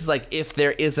 but this is like, if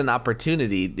there is an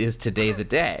opportunity, is today the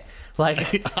day.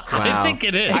 Like, I think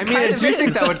it is. I mean, I do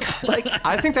think that would like.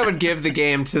 I think that would give the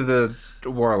game to the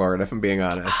Warlord, if I'm being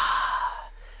honest.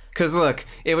 Because look,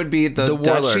 it would be the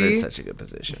Warlord Duchy is such a good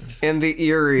position, and the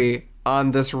Eyrie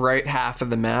on this right half of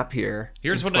the map here.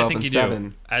 Here's what I think you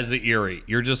do as the Eyrie.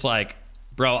 You're just like,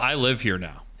 bro, I live here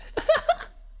now.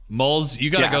 Moles, you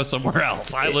gotta go somewhere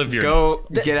else. I live here. Go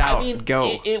get out. I mean,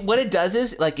 go. What it does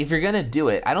is, like, if you're gonna do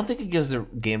it, I don't think it gives the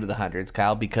game to the hundreds,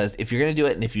 Kyle, because if you're gonna do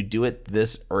it, and if you do it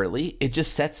this early, it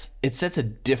just sets a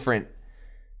different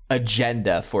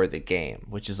agenda for the game,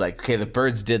 which is like, okay, the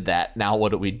birds did that. Now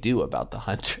what do we do about the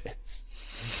hundreds?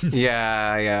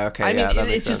 Yeah, okay. I mean,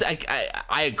 it's just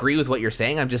I agree with what you're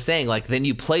saying. I'm just saying, like, then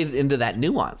you play into that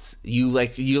nuance. You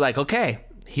like, okay,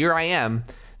 here I am.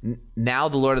 Now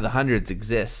the Lord of the Hundreds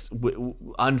exists,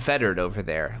 unfettered over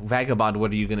there. Vagabond,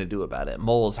 what are you going to do about it?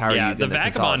 Moles, how are you going to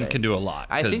consolidate? The Vagabond can do a lot.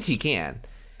 I think he can.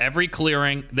 Every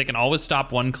clearing, they can always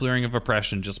stop one clearing of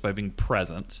oppression just by being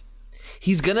present.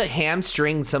 He's going to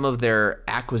hamstring some of their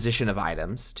acquisition of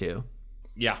items, too.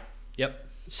 Yeah. Yep.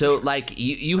 So, like,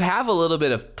 you have a little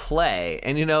bit of play,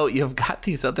 and, you know, you've got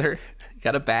these other... You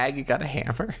got a bag, you got a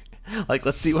hammer. Like,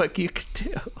 let's see what you can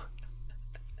do.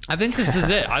 I think this is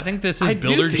it. I think this is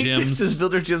Builder Gym's. This is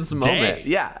Builder Gym's moment.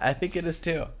 Yeah, I think it is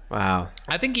too. Wow.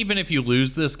 I think even if you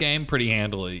lose this game pretty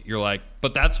handily, you're like,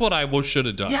 but that's what I should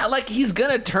have done. Yeah, like, he's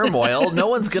gonna turmoil. No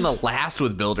one's gonna last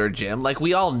with Builder Gym. Like,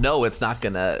 we all know it's not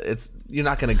gonna. You're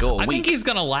not gonna go a week. I think he's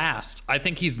gonna last. I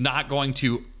think he's not going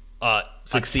to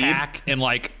succeed attack and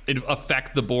like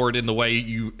affect the board in the way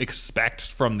you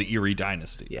expect from the Eyrie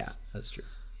dynasties. Yeah, that's true.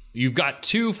 You've got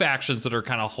two factions that are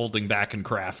kind of holding back and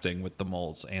crafting with the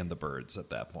moles and the birds at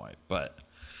that point. But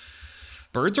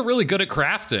birds are really good at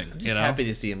crafting. Just happy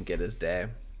to see him get his day.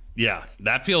 Yeah,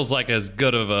 that feels like as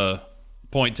good of a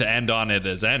point to end on it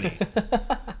as any.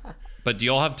 But do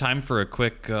you all have time for a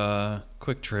quick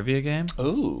trivia game?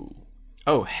 Ooh.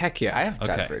 Oh, heck yeah. I have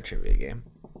time for a trivia game.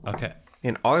 Okay.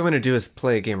 And all I want to do is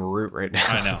play a game of Root right now.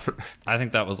 I know. I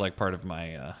think that was like part of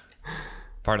my...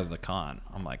 part of the con.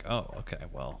 I'm like, oh, okay,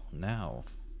 well, now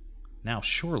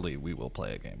surely we will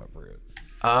play a game of Root.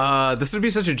 This would be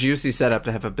such a juicy setup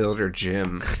to have a Builder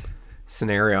Gym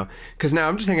scenario. Because now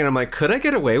I'm just thinking, I'm like, could I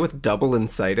get away with double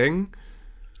inciting?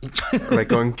 Or like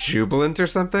going Jubilant or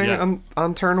something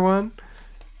on turn 1?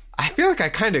 I feel like I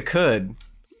kind of could.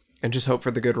 And just hope for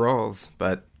the good rolls.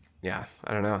 But yeah,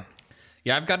 I don't know.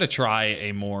 Yeah, I've got to try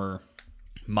a more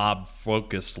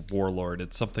mob-focused Warlord.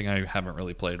 It's something I haven't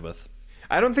really played with.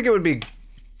 I don't think it would be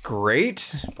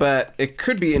great, but it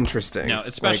could be interesting. No,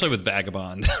 especially with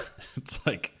Vagabond. It's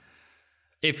like,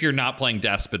 if you're not playing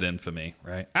Despot Infamy,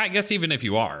 right? I guess even if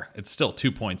you are, it's still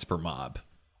 2 points per mob.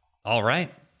 All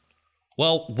right.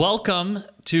 Well, welcome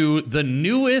to the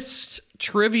newest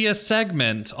trivia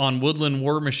segment on Woodland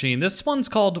War Machine. This one's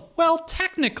called, well,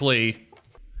 technically,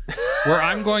 where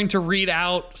I'm going to read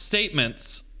out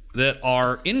statements that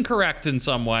are incorrect in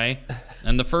some way,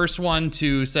 and the first one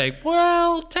to say,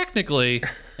 well, technically,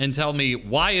 and tell me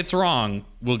why it's wrong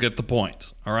will get the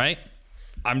point, all right?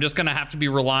 I'm just going to have to be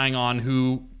relying on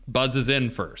who buzzes in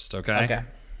first, okay? Okay.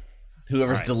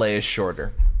 Whoever's delay is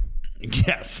shorter.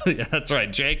 Yes, yeah, that's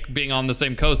right. Jake, being on the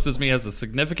same coast as me, has a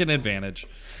significant advantage.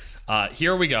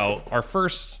 Here we go. Our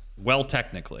first, well,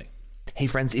 technically. Hey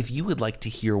friends, if you would like to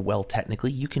hear well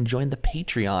technically, you can join the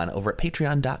Patreon over at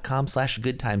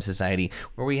patreon.com/goodtimesociety,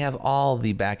 where we have all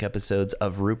the back episodes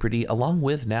of Ruperty, along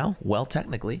with now, well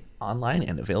technically, online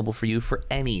and available for you for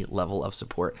any level of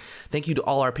support. Thank you to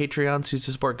all our Patreons who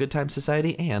support Good Time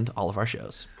Society and all of our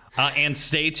shows. And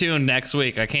stay tuned next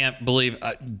week. I can't believe,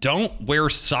 don't wear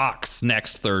socks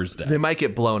next Thursday. They might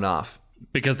get blown off.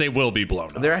 Because they will be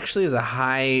blown off. There actually is a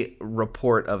high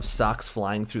report of socks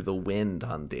flying through the wind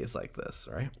on days like this,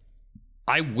 right?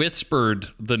 I whispered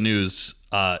the news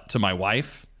to my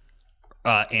wife,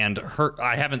 and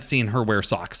I haven't seen her wear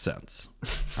socks since.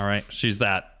 All right? She's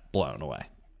that blown away.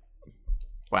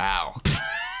 Wow.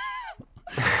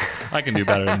 I can do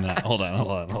better than that. Hold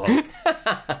on.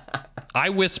 I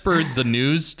whispered the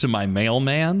news to my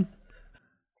mailman,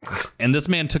 and this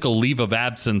man took a leave of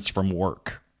absence from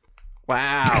work.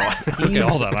 Wow. Okay,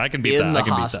 hold on. I can beat in that.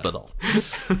 the I can beat that. hospital.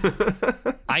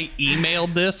 I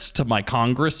emailed this to my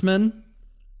congressman,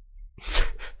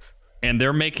 and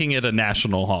they're making it a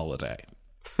national holiday.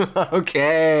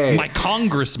 Okay. My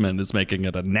congressman is making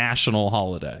it a national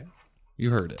holiday.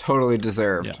 You heard it. Totally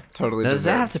deserved. Yeah. Totally Now, does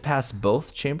that deserved. have to pass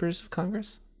both chambers of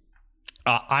Congress?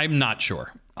 I'm not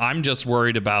sure. I'm just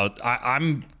worried about.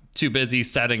 I'm too busy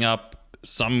setting up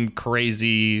some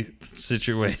crazy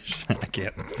situation. I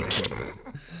can't say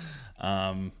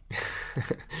it.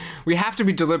 We have to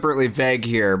be deliberately vague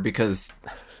here because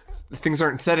things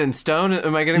aren't set in stone.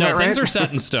 Am I getting that No, right? things are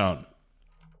set in stone.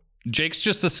 Jake's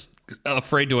just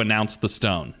afraid to announce the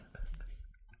stone.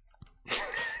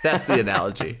 That's the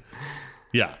analogy.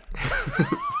 Yeah.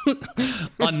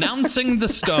 Announcing the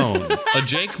stone, a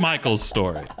Jake Michaels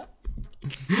story.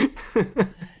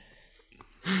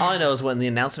 All I know is when the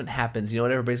announcement happens, you know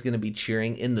what everybody's going to be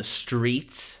cheering in the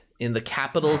streets, in the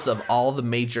capitals of all the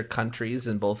major countries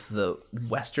in both the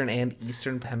Western and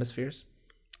Eastern hemispheres?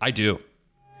 I do.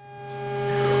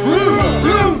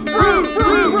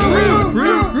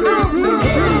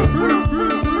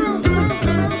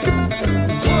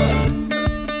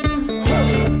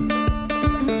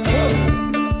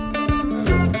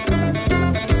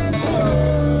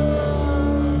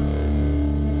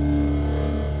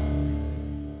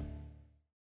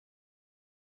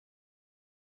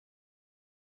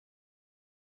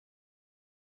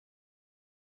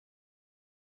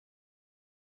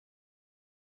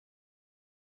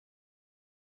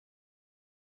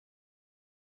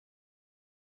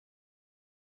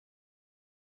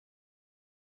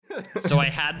 So I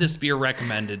had this beer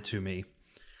recommended to me,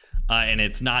 and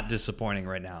it's not disappointing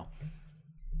right now.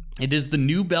 It is the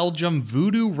New Belgium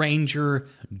Voodoo Ranger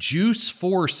Juice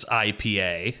Force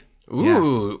IPA.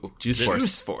 Ooh, Juice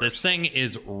Force. This thing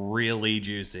is really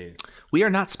juicy. We are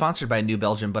not sponsored by New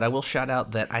Belgium, but I will shout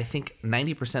out that I think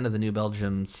 90% of the New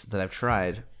Belgiums that I've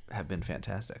tried have been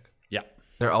fantastic. Yeah.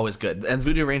 They're always good. And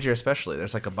Voodoo Ranger especially.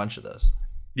 There's like a bunch of those.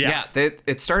 Yeah,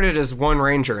 it started as one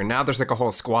ranger, and now there's like a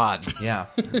whole squad. Yeah.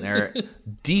 They're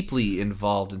deeply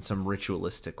involved in some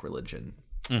ritualistic religion.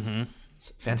 Mm-hmm. It's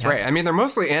That's fantastic. right. I mean, they're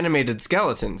mostly animated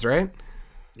skeletons, right?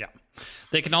 Yeah.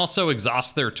 They can also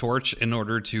exhaust their torch in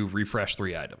order to refresh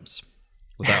 3 items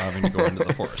without having to go into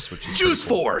the forest, which is Juice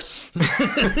pretty cool. Force!